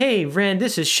 Hey, Ren,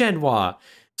 this is Shenhua.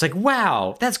 It's like,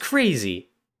 wow, that's crazy.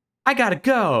 I gotta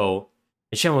go.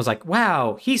 And Shenhua's like,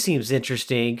 wow, he seems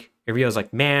interesting. And Rio's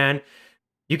like, man,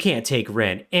 you can't take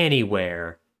Ren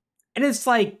anywhere. And it's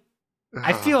like,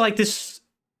 I feel like this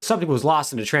something was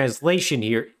lost in the translation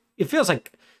here. It feels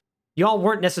like y'all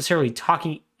weren't necessarily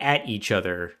talking at each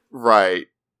other. Right.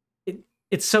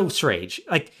 It's so strange.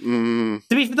 Like, to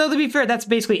be fair, that's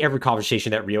basically every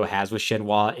conversation that Rio has with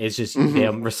Shenhua is just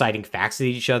them reciting facts to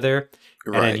each other,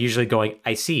 and then usually going,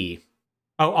 "I see."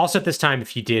 Oh, also at this time,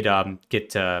 if you did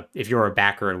if you're a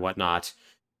backer and whatnot,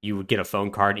 you would get a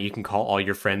phone card and you can call all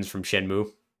your friends from Shenmue.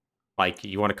 Like,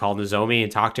 you want to call Nozomi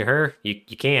and talk to her, you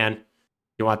can.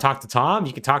 You want to talk to Tom,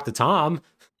 you can talk to Tom.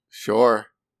 Sure.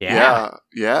 Yeah,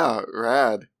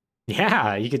 rad.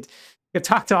 Yeah, you could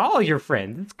talk to all your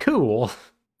friends. It's cool.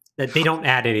 They don't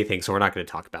add anything, so we're not going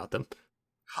to talk about them.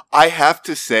 I have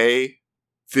to say,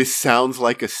 this sounds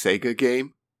like a Sega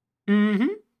game. Mm-hmm.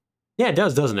 Yeah, it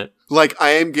does, doesn't it? Like,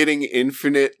 I am getting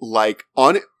infinite, like,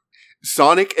 on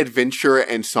Sonic Adventure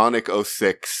and Sonic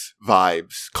 06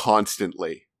 vibes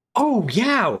constantly. Oh,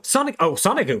 yeah. Sonic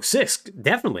 06,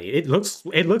 definitely. It looks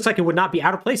like it would not be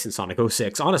out of place in Sonic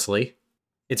 06, honestly.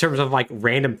 In terms of, like,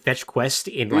 random fetch quests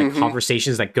and, like,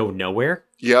 conversations that go nowhere.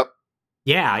 Yep.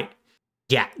 Yeah.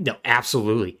 Yeah, no,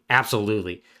 absolutely.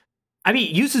 Absolutely. I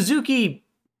mean, Yu Suzuki,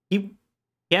 he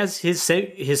has his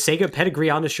Sega pedigree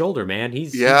on his shoulder, man.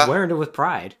 He's wearing it with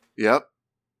pride. Yep.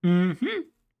 Mm-hmm.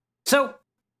 So,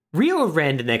 Rio and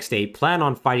Ren the next day plan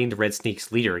on fighting the Red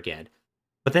Snake's leader again.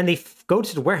 But then they go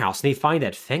to the warehouse and they find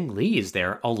that Feng Li is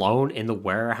there alone in the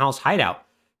warehouse hideout,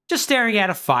 just staring at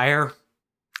a fire,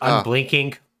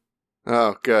 unblinking.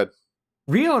 Oh, good.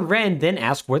 Rio and Ren then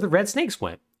ask where the Red Snakes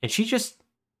went, and she just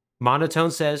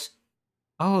monotone says,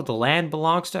 "Oh, the land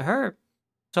belongs to her,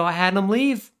 so I had them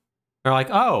leave." They're like,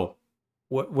 "Oh,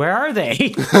 where are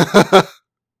they?"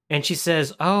 And she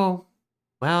says, "Oh,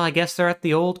 well, I guess they're at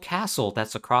the old castle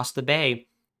that's across the bay.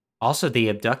 Also, they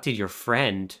abducted your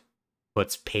friend."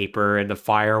 Puts paper in the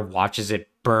fire, watches it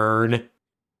burn.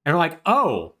 And we're like,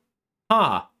 "Oh,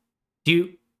 huh. Do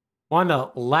you want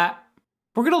to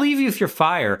We're going to leave you with your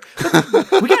fire.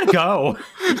 We got to go."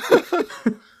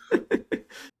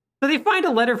 So they find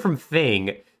a letter from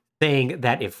Feng saying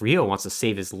that if Rio wants to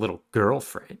save his little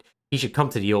girlfriend, he should come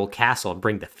to the old castle and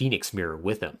bring the Phoenix Mirror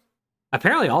with him.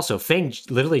 Apparently also, Feng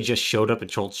literally just showed up and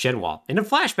told Shenhua in a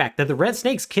flashback that the Red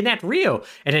Snakes kidnapped Rio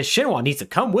and that Shenhua needs to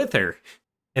come with her.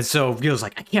 And so Rio's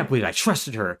like, "I can't believe I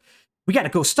trusted her. We gotta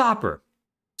go stop her."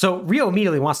 So Rio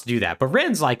immediately wants to do that, but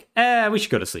Ren's like, we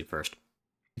should go to sleep first.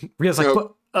 Rio's like,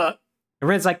 and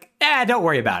Ren's like, don't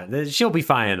worry about it. She'll be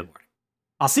fine in the morning.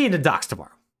 I'll see you in the docks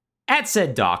tomorrow. At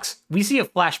said docks, we see a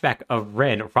flashback of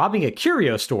Ren robbing a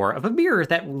curio store of a mirror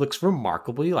that looks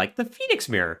remarkably like the Phoenix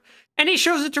Mirror. And he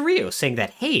shows it to Rio, saying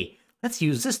that, "Hey, let's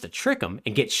use this to trick him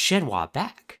and get Shenhua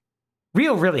back."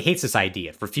 Rio really hates this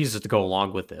idea, refuses to go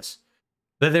along with this.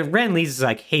 But then Ren leaves is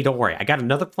like, "Hey, don't worry, I got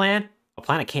another plan. A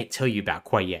plan I can't tell you about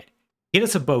quite yet. Get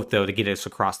us a boat, though, to get us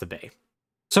across the bay."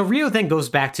 So Rio then goes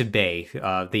back to Bei,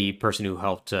 the person who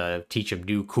helped teach him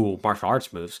new cool martial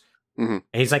arts moves. Mm-hmm.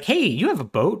 And he's like, "Hey, you have a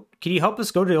boat. Can you help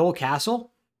us go to the old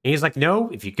castle?" And he's like, "No,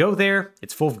 if you go there,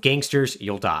 it's full of gangsters,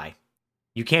 you'll die.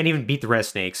 You can't even beat the Red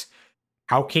Snakes.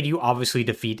 How can you obviously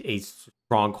defeat a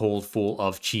stronghold full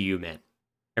of Chiyu men?"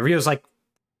 And Rio's like,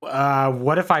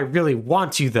 "What if I really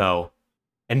want to, though?"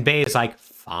 And Bei is like,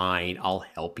 "Fine, I'll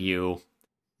help you."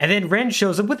 And then Ren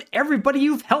shows up with everybody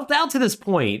you've helped out to this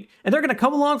point, and they're going to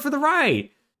come along for the ride.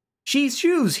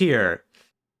 Shu's here.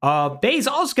 Bei's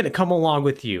also going to come along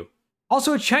with you.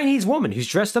 Also a Chinese woman who's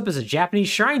dressed up as a Japanese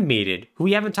shrine maiden, who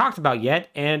we haven't talked about yet,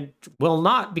 and will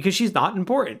not because she's not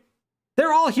important.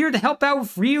 They're all here to help out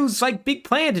with Ryu's big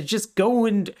plan to just go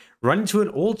and run into an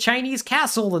old Chinese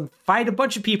castle and fight a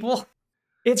bunch of people.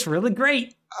 It's really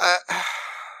great.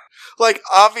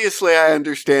 Obviously I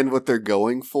understand what they're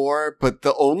going for, but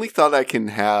the only thought I can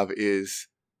have is,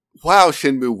 wow,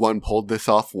 Shenmue 1 pulled this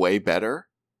off way better.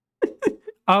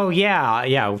 Oh,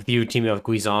 yeah, with you teaming up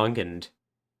with Guizhong and...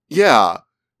 Yeah.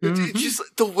 It's just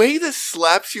the way this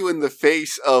slaps you in the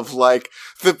face of,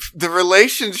 the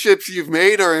relationships you've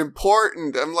made are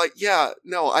important. I'm like, yeah,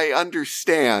 no, I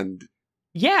understand.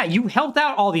 Yeah, you helped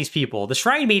out all these people. The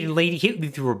Shrine Maiden lady hit me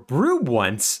through a broom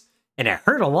once, and it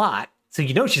hurt a lot. So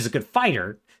you know she's a good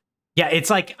fighter. Yeah, it's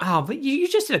like, but you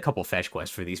just did a couple fetch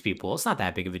quests for these people. It's not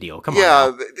that big of a deal. Come on.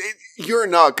 Yeah, you're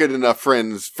not good enough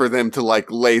friends for them to,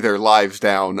 lay their lives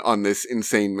down on this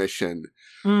insane mission.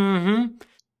 Mm-hmm.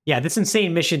 Yeah, this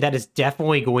insane mission that is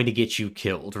definitely going to get you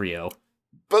killed, Rio.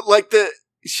 But, the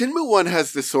Shenmue 1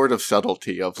 has this sort of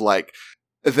subtlety of,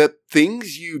 the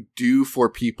things you do for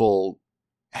people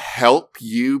help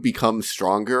you become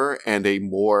stronger and a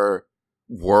more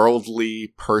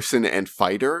worldly person and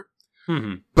fighter,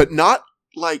 but not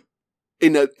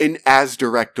in as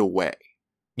direct a way.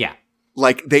 Yeah.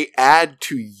 like, they add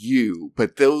to you,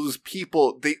 but those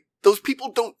people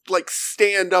don't, like,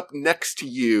 stand up next to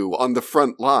you on the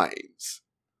front lines.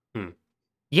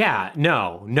 Yeah,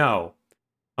 no.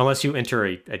 Unless you enter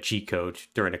a cheat code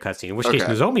during a cutscene, in which case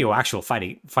Nozomi will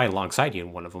actually fight alongside you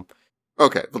in one of them.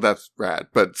 Okay, well, that's rad,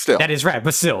 but still. That is rad,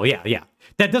 but still, yeah.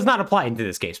 That does not apply into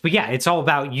this case. But yeah, it's all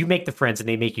about you make the friends and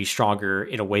they make you stronger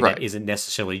in a way that isn't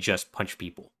necessarily just punch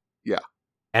people. Yeah.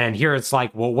 And here it's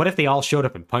like, well, what if they all showed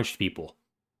up and punched people?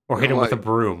 Or hit them with a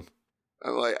broom?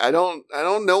 I'm like, I don't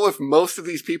know if most of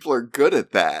these people are good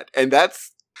at that. And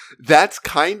that's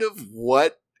kind of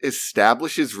what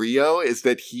establishes Ryo, is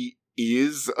that he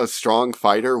is a strong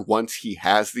fighter once he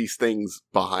has these things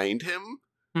behind him.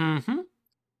 Mm-hmm.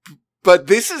 But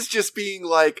this is just being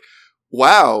like,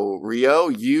 wow, Ryo,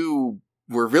 you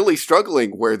were really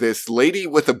struggling where this lady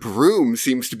with a broom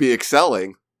seems to be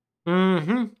excelling.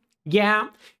 Mm-hmm. Yeah.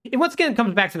 And once again, it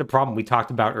comes back to the problem we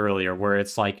talked about earlier, where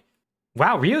it's like,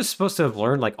 wow, Ryo's supposed to have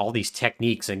learned like all these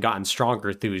techniques and gotten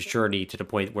stronger through his journey to the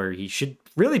point where he should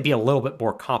really be a little bit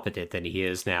more competent than he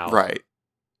is now. Right.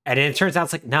 And then it turns out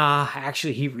it's like, nah,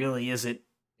 actually, he really isn't.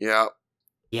 Yeah.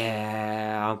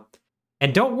 Yeah.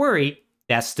 And don't worry,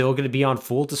 that's still going to be on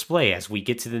full display as we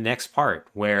get to the next part,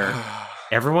 where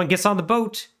everyone gets on the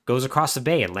boat, goes across the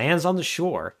bay, and lands on the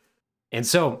shore. And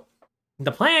so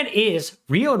the plan is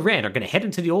Ryo and Ren are going to head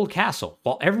into the old castle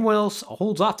while everyone else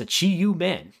holds off the Chi-Yu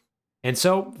men. And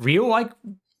so Ryo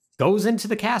goes into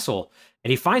the castle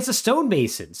and he finds the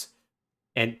stonemasons.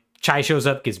 And Chai shows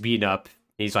up, gets beaten up.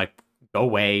 And he's like, go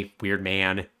away, weird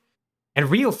man. And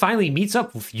Ryo finally meets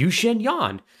up with Yu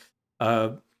Shenyan,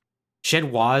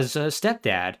 Shenhua's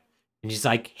stepdad. And he's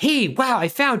like, hey, wow, I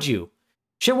found you.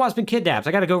 Shenhua's been kidnapped.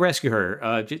 I gotta go rescue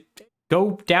her.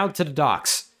 Go down to the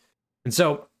docks. And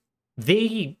so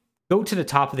they go to the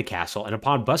top of the castle, and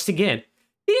upon busting in,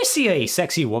 you see a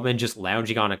sexy woman just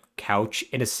lounging on a couch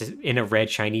in a red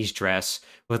Chinese dress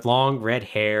with long red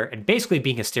hair and basically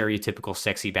being a stereotypical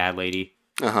sexy bad lady.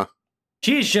 Uh-huh.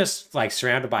 She's just like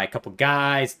surrounded by a couple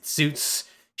guys in suits.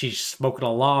 She's smoking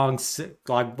a one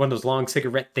of those long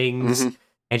cigarette things,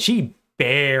 and she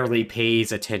barely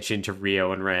pays attention to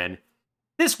Ryo and Ren.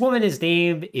 This woman, his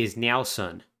name is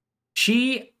Naosun.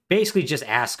 She basically just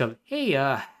asks him, hey,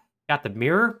 got the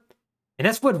mirror? And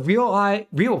that's what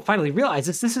Ryo finally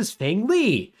realizes this is Feng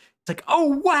Li. It's like,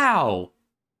 oh, wow,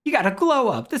 you got a glow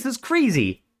up. This is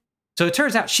crazy. So it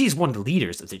turns out she's one of the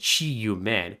leaders of the Chi-Yu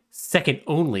men, second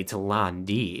only to Lan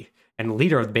Di, and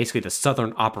leader of basically the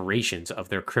southern operations of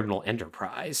their criminal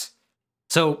enterprise.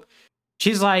 So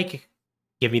she's like,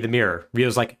 give me the mirror.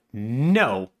 Ryo's like,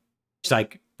 no. She's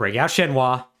like, bring out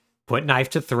Shenhua, put knife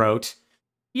to throat.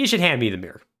 You should hand me the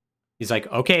mirror. He's like,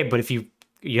 okay, but if you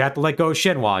have to let go of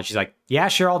Shenhua. And she's like, yeah,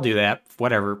 sure, I'll do that.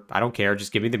 Whatever. I don't care.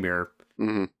 Just give me the mirror.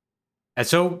 Mm-hmm. And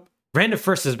so Ren at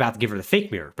first is about to give her the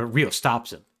fake mirror, but Ryo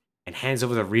stops him and hands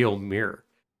over the real mirror.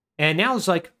 And now it's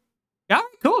like, all right,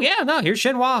 cool. Yeah, no, here's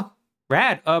Shenhua.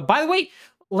 Rad. By the way,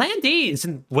 Lan Di is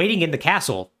waiting in the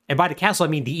castle. And by the castle, I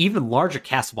mean the even larger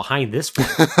castle behind this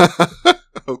one.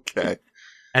 Okay.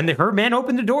 And her men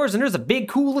open the doors and there's a big,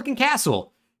 cool looking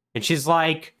castle. And she's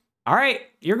like, all right,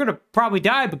 you're going to probably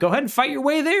die, but go ahead and fight your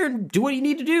way there and do what you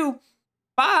need to do.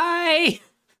 Bye.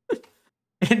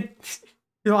 And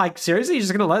you're like, seriously, you're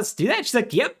just going to let us do that? She's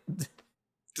like, yep.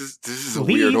 This is a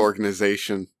weird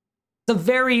organization. It's a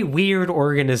very weird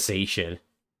organization.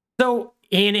 So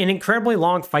in an incredibly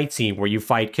long fight scene where you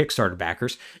fight Kickstarter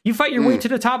backers, you fight your way to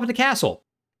the top of the castle,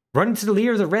 run into the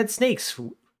leader of the Red Snakes,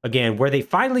 again, where they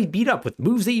finally beat up with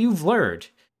moves that you've learned.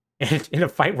 And in a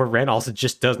fight where Ren also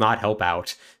just does not help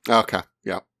out. Okay,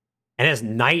 yeah. And as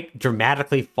night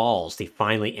dramatically falls, they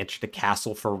finally enter the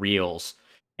castle for reals.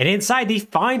 And inside they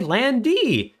find Lan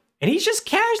Di. And he's just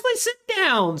casually sitting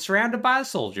down, surrounded by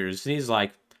soldiers. And he's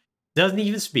like, doesn't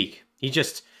even speak. He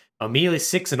just immediately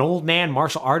sicks an old man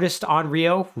martial artist on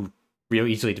Ryo, who Ryo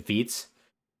easily defeats.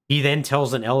 He then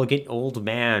tells an elegant old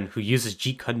man who uses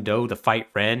Jeet Kune Do to fight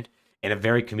Ren in a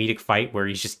very comedic fight where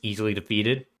he's just easily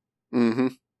defeated. Mm-hmm.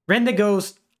 Ren then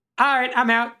goes, all right, I'm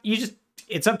out.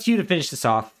 It's up to you to finish this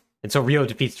off. And so Ryo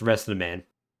defeats the rest of the men.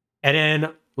 And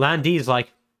then Lan Di is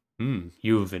like,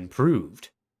 you've improved.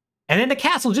 And then the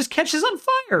castle just catches on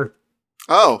fire.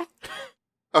 Oh,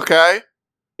 okay.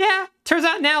 Yeah, turns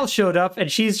out Nal showed up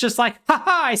and she's just like,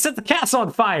 ha, I set the castle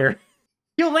on fire.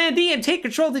 You'll Lan Di and take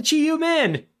control of the Chi-Yu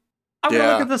men. I'm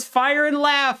gonna look at this fire and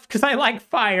laugh because I like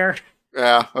fire.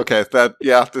 Yeah, okay.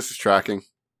 This is tracking.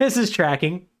 This is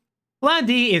tracking. Lan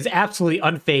Di is absolutely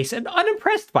unfazed and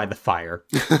unimpressed by the fire.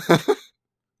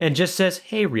 And just says,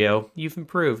 hey, Ryo, you've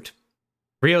improved.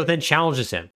 Ryo then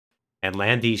challenges him. And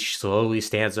Lan Di slowly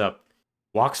stands up.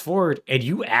 walks forward, and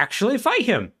you actually fight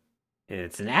him. And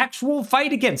it's an actual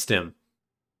fight against him.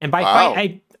 And by Wow.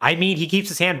 fight, I mean he keeps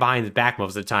his hand behind his back most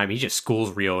of the time. He just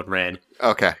schools Rio and Ren.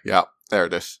 Okay, yeah, there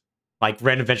it is. Like,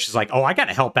 Ren eventually's like, oh, I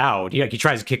gotta help out. He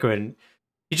tries to kick him, and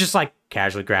he just, like,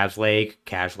 casually grabs leg,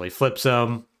 casually flips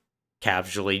him,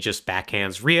 casually just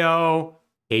backhands Rio,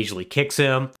 occasionally kicks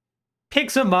him,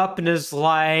 picks him up, and is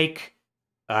like,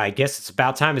 I guess it's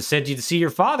about time to send you to see your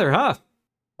father, huh?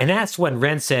 And that's when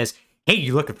Ren says, hey,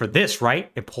 you looking for this,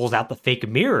 right? And pulls out the fake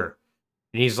mirror.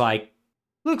 And he's like,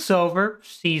 looks over,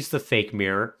 sees the fake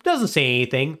mirror, doesn't say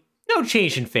anything, no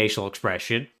change in facial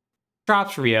expression,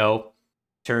 drops Rio,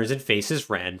 turns and faces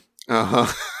Ren.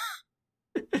 Uh-huh.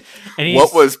 And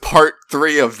what was part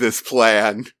 3 of this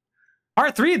plan?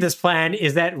 Part 3 of this plan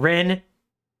is that Ren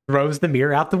throws the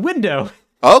mirror out the window.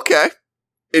 Okay.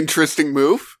 Interesting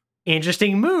move.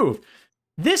 Interesting move.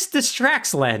 This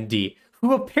distracts Landy,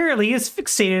 who apparently is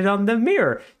fixated on the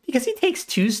mirror, because he takes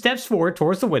 2 steps forward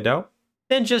towards the window,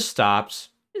 then just stops,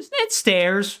 and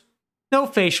stares. No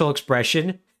facial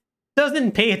expression.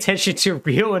 Doesn't pay attention to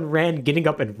Rio and Ren getting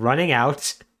up and running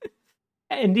out.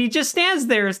 And he just stands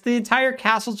there as the entire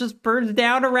castle just burns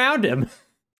down around him.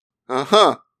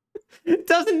 Uh-huh.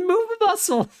 Doesn't move a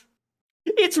muscle.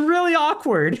 It's really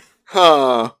awkward.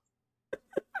 Huh.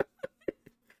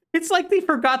 It's like they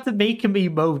forgot to make him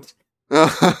emote.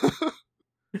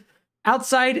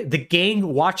 Outside, the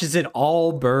gang watches it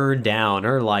all burn down.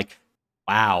 They're like,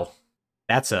 wow,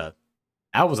 that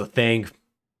was a thing.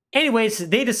 Anyways,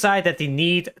 they decide that they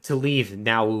need to leave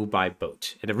Nauru by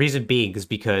boat. And the reason being is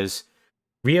because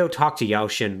Rio talked to Yao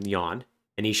Shen Yan,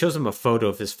 and he shows him a photo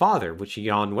of his father, which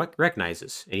Yan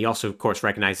recognizes. And he also, of course,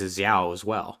 recognizes Xiao as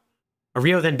well.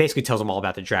 Rio then basically tells him all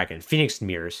about the dragon and Phoenix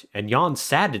mirrors, and Yan's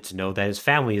saddened to know that his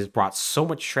family has brought so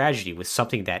much tragedy with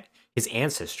something that his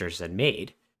ancestors had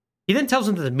made. He then tells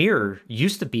him that the mirror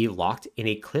used to be locked in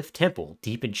a cliff temple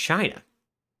deep in China.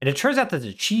 And it turns out that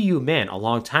the Qiyu men a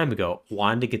long time ago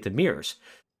wanted to get the mirrors.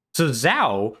 So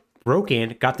Zhao broke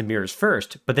in, got the mirrors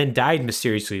first, but then died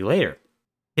mysteriously later.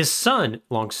 His son,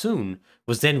 Long Sun,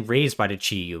 was then raised by the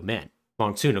Qiyu men.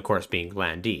 Long Sun, of course, being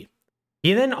Lan Di.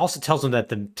 He then also tells him that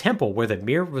the temple where the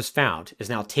mirror was found is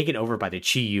now taken over by the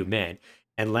Qiyu men,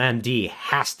 and Lan Di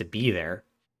has to be there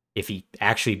if he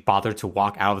actually bothered to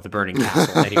walk out of the burning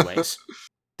castle anyways.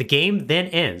 The game then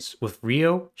ends with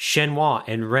Rio, Shenhua,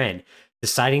 and Ren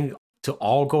deciding to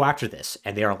all go after this,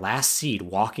 and they are last seen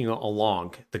walking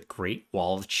along the Great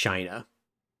Wall of China.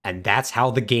 And that's how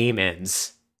the game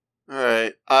ends.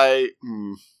 Alright, Alex,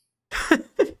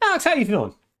 how you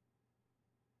feeling?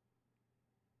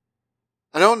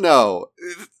 I don't know.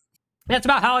 That's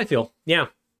about how I feel. Yeah.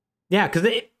 Yeah, because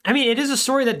it is a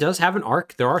story that does have an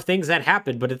arc. There are things that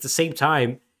happen, but at the same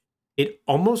time, it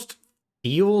almost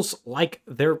feels like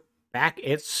they're back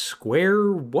at square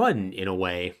one in a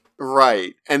way.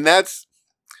 Right. And that's...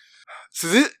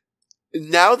 So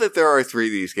now that there are 3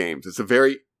 of these games, it's a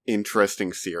very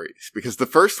interesting series, because the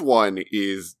first one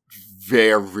is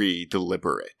very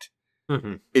deliberate.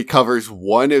 Mm-hmm. It covers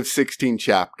 1 of 16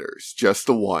 chapters, just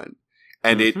the one.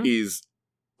 And it is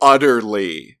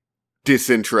utterly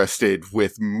disinterested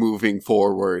with moving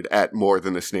forward at more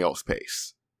than a snail's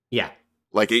pace. Yeah.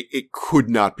 Like, it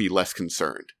could not be less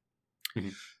concerned. Mm-hmm.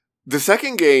 The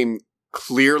second game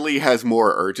clearly has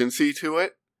more urgency to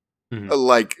it. Mm-hmm.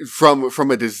 Like,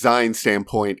 from a design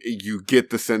standpoint, you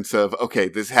get the sense of, okay,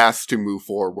 this has to move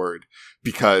forward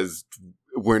because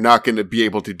we're not going to be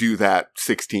able to do that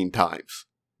 16 times.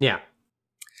 Yeah.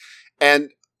 And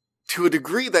to a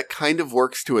degree, that kind of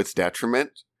works to its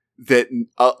detriment, that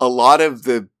a lot of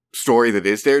the story that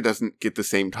is there doesn't get the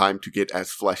same time to get as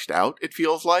fleshed out, it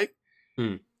feels like.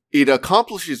 Mm. It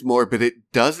accomplishes more, but it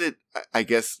does it, I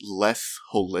guess, less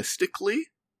holistically,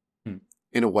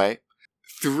 in a way.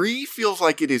 3 feels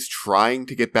like it is trying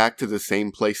to get back to the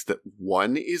same place that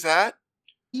 1 is at.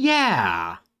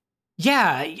 Yeah.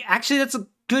 Yeah, actually, that's a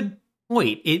good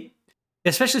point.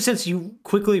 Especially since you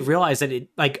quickly realize that it,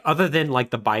 like, other than,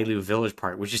 like, the Bailu village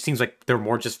part, which just seems like they're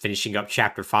more just finishing up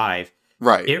chapter 5.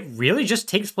 Right. It really just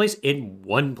takes place in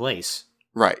one place.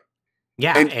 Right.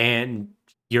 Yeah, and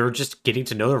you're just getting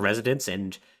to know the residents,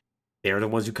 and they're the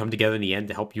ones who come together in the end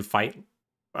to help you fight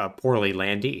poorly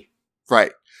Lan Di.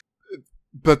 Right.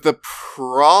 But the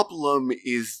problem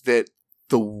is that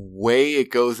the way it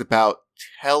goes about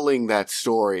telling that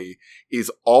story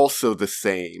is also the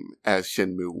same as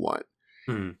Shenmue 1.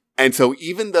 And so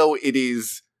even though it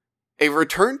is a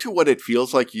return to what it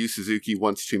feels like Yu Suzuki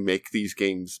wants to make these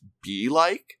games be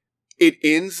like, it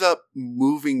ends up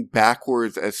moving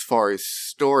backwards as far as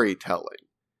storytelling.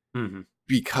 Mm-hmm.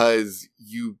 Because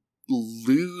you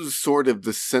lose sort of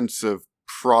the sense of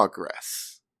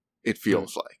progress, it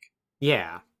feels like.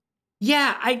 Yeah.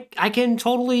 Yeah, I can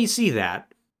totally see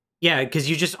that. Yeah, because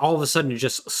you just all of a sudden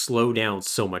just slow down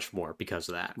so much more because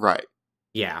of that. Right.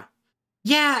 Yeah.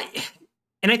 Yeah.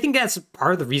 And I think that's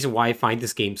part of the reason why I find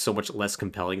this game so much less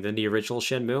compelling than the original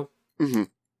Shenmue. Mm-hmm.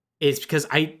 Is because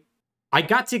I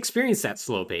got to experience that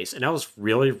slow pace, and that was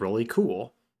really, really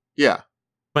cool. Yeah.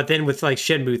 But then with like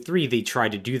Shenmue 3, they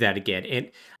tried to do that again.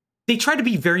 And they try to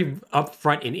be very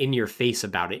upfront and in your face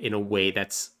about it in a way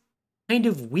that's kind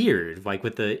of weird. Like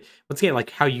with the, once again,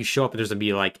 like how you show up and there's gonna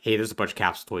be like, hey, there's a bunch of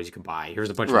capsule toys you can buy. Here's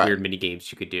a bunch of Right. weird mini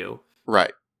games you could do.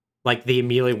 Right. Like they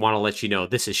immediately want to let you know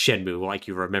this is Shenmue, like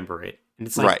you remember it. And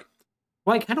it's like, Right.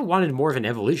 well, I kind of wanted more of an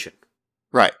evolution.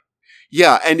 Right.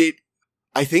 Yeah, and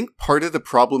I think part of the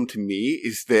problem to me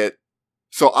is that,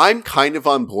 so I'm kind of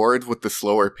on board with the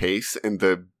slower pace and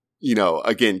the,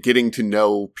 again, getting to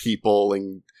know people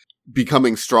and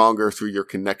becoming stronger through your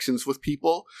connections with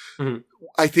people. Mm-hmm.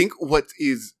 I think what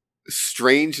is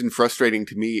strange and frustrating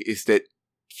to me is that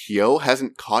Kyo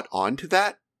hasn't caught on to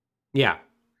that. Yeah.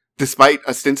 Despite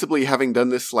ostensibly having done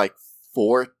this like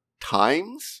 4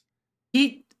 times.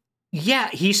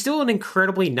 He's still an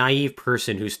incredibly naive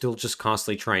person who's still just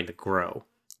constantly trying to grow.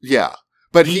 Yeah.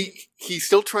 But he's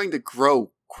still trying to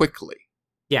grow quickly.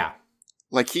 Yeah.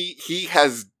 Like he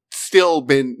has still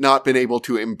not been able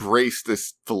to embrace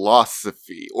this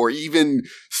philosophy or even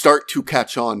start to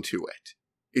catch on to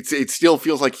it. It still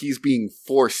feels like he's being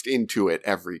forced into it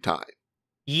every time.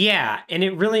 Yeah, and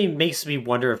it really makes me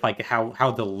wonder if like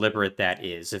how deliberate that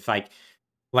is. If like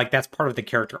that's part of the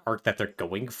character arc that they're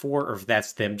going for, or if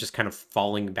that's them just kind of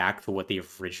falling back to what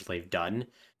they've originally done.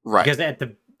 Right. Because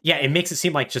it makes it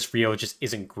seem like just Ryo just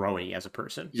isn't growing as a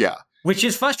person. Yeah. Which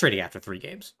is frustrating after 3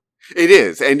 games. It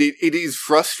is, and it is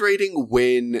frustrating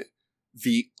when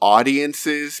the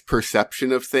audience's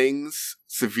perception of things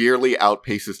severely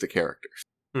outpaces the characters.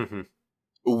 Mm-hmm.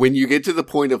 When you get to the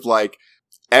point of like,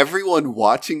 everyone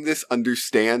watching this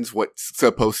understands what's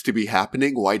supposed to be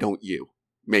happening, why don't you,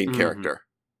 main character?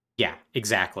 Yeah,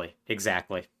 exactly.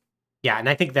 Yeah, and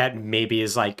I think that maybe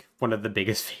is like one of the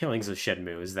biggest failings of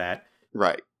Shenmue is that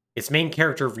right, its main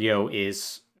character Ryo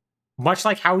is much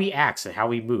like how he acts and how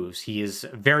he moves. He is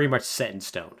very much set in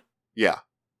stone. Yeah.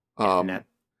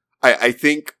 I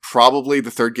think probably the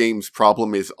third game's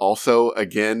problem is also,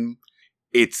 again,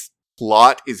 its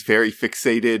plot is very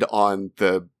fixated on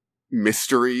the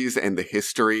mysteries and the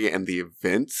history and the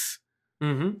events.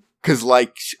 Mm-hmm. Because,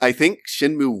 like, I think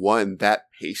Shenmue 1, that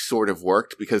pace sort of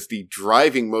worked because the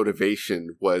driving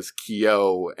motivation was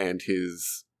Kyo and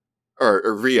or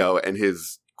Ryo and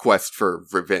his quest for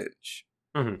revenge.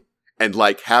 Mm-hmm. And,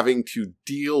 like, having to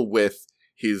deal with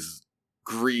his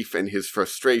grief and his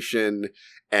frustration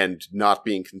and not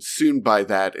being consumed by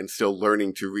that and still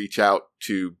learning to reach out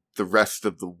to the rest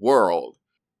of the world.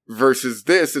 Versus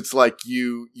this, it's like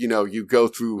you go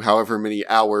through however many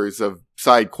hours of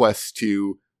side quests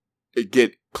to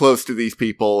get close to these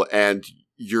people, and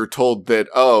you're told that,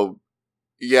 oh,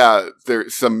 yeah,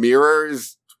 some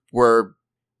mirrors were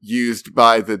used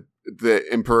by the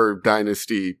Emperor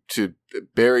Dynasty to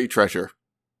bury treasure.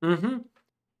 Mm-hmm.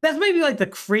 That's maybe like the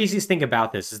craziest thing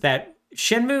about this is that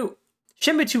Shenmue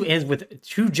 2 ends with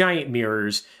 2 giant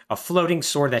mirrors, a floating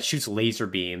sword that shoots laser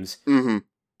beams,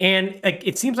 and like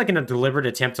it seems like in a deliberate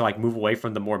attempt to like move away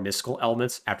from the more mystical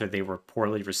elements after they were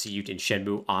poorly received in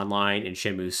Shenmue Online and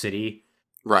Shenmue City.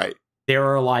 Right. They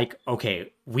were like,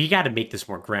 okay, we got to make this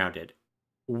more grounded.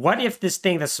 What if this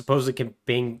thing that supposedly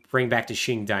can bring back the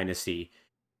Qing Dynasty?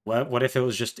 What if it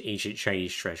was just ancient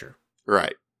Chinese treasure?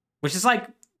 Right. Which is like,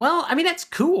 well, I mean, that's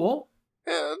cool.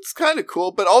 Yeah, it's kind of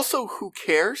cool, but also, who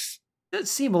cares? It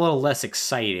does seem a little less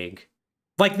exciting.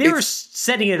 Like, they were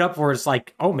setting it up where it's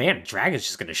like, oh man, a dragon's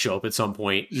just going to show up at some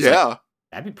point. Yeah. Like,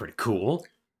 that'd be pretty cool.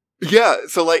 Yeah,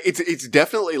 so, like, it's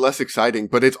definitely less exciting,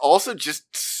 but it's also just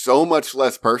so much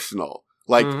less personal.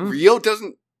 Like, Ryo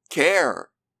doesn't care.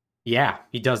 Yeah,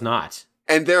 he does not.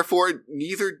 And therefore,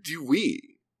 neither do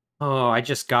we. Oh, I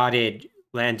just got it.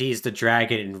 Landy's the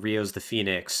dragon and Rio's the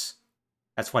phoenix.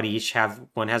 That's why they each have,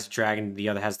 one has a dragon, the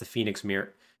other has the phoenix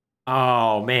mirror.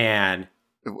 Oh, man.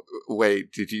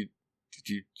 Wait, did you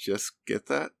just get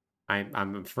that?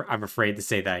 I'm afraid to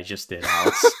say that I just did,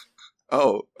 Alex.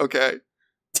 Oh, okay.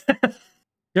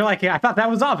 You're like, yeah, I thought that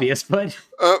was obvious, but...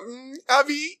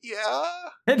 Abby,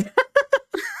 yeah.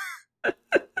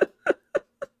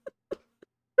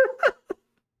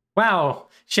 Wow,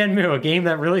 Shenmue, a game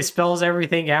that really spells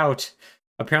everything out,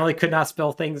 apparently could not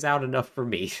spell things out enough for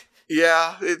me.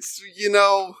 Yeah, it's, You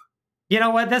know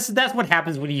what, that's what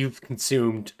happens when you've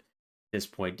consumed, at this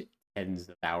point, tens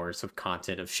of hours of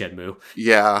content of Shenmue.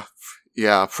 Yeah,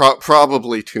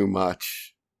 probably too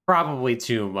much. Probably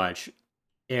too much.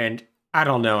 And I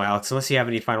don't know, Alex, unless you have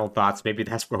any final thoughts, maybe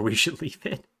that's where we should leave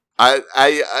it.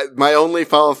 My only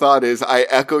final thought is I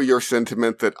echo your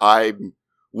sentiment that I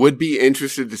would be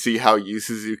interested to see how Yu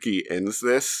Suzuki ends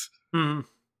this. Hmm.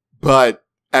 But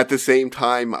at the same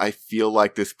time, I feel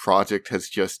like this project has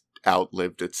just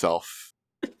outlived itself.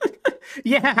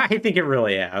 Yeah, I think it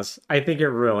really has. I think it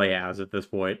really has at this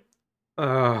point.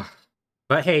 But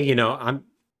hey,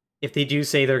 if they do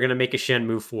say they're going to make a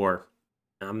Shenmue 4,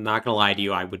 I'm not going to lie to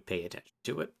you, I would pay attention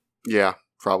to it. Yeah,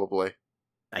 probably.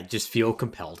 I just feel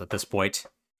compelled at this point.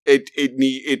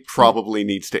 It probably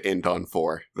needs to end on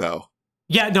 4, though.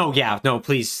 Yeah, no,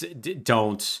 please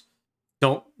don't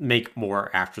make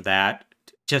more after that.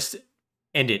 Just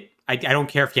end it. I don't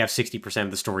care if you have 60%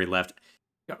 of the story left.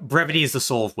 Brevity is the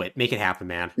soul of wit. Make it happen,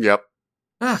 man. Yep.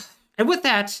 And with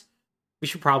that, we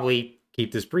should probably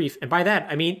keep this brief. And by that,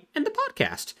 I mean end the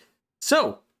podcast.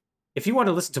 So, if you want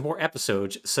to listen to more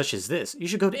episodes such as this, you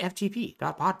should go to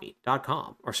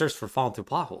ftp.podbean.com or search for Falling Through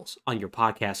Plot Holes on your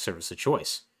podcast service of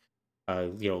choice.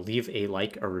 Leave a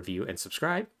like, a review, and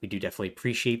subscribe. We do definitely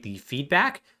appreciate the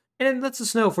feedback, and it lets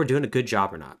us know if we're doing a good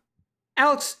job or not.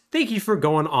 Alex, thank you for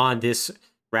going on this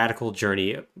radical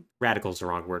journey. Radical is the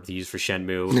wrong word to use for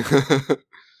Shenmue.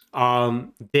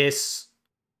 This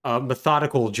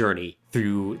methodical journey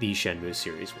through the Shenmue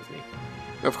series with me.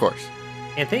 Of course.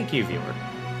 And thank you, viewer.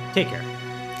 Take care.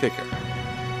 Take care.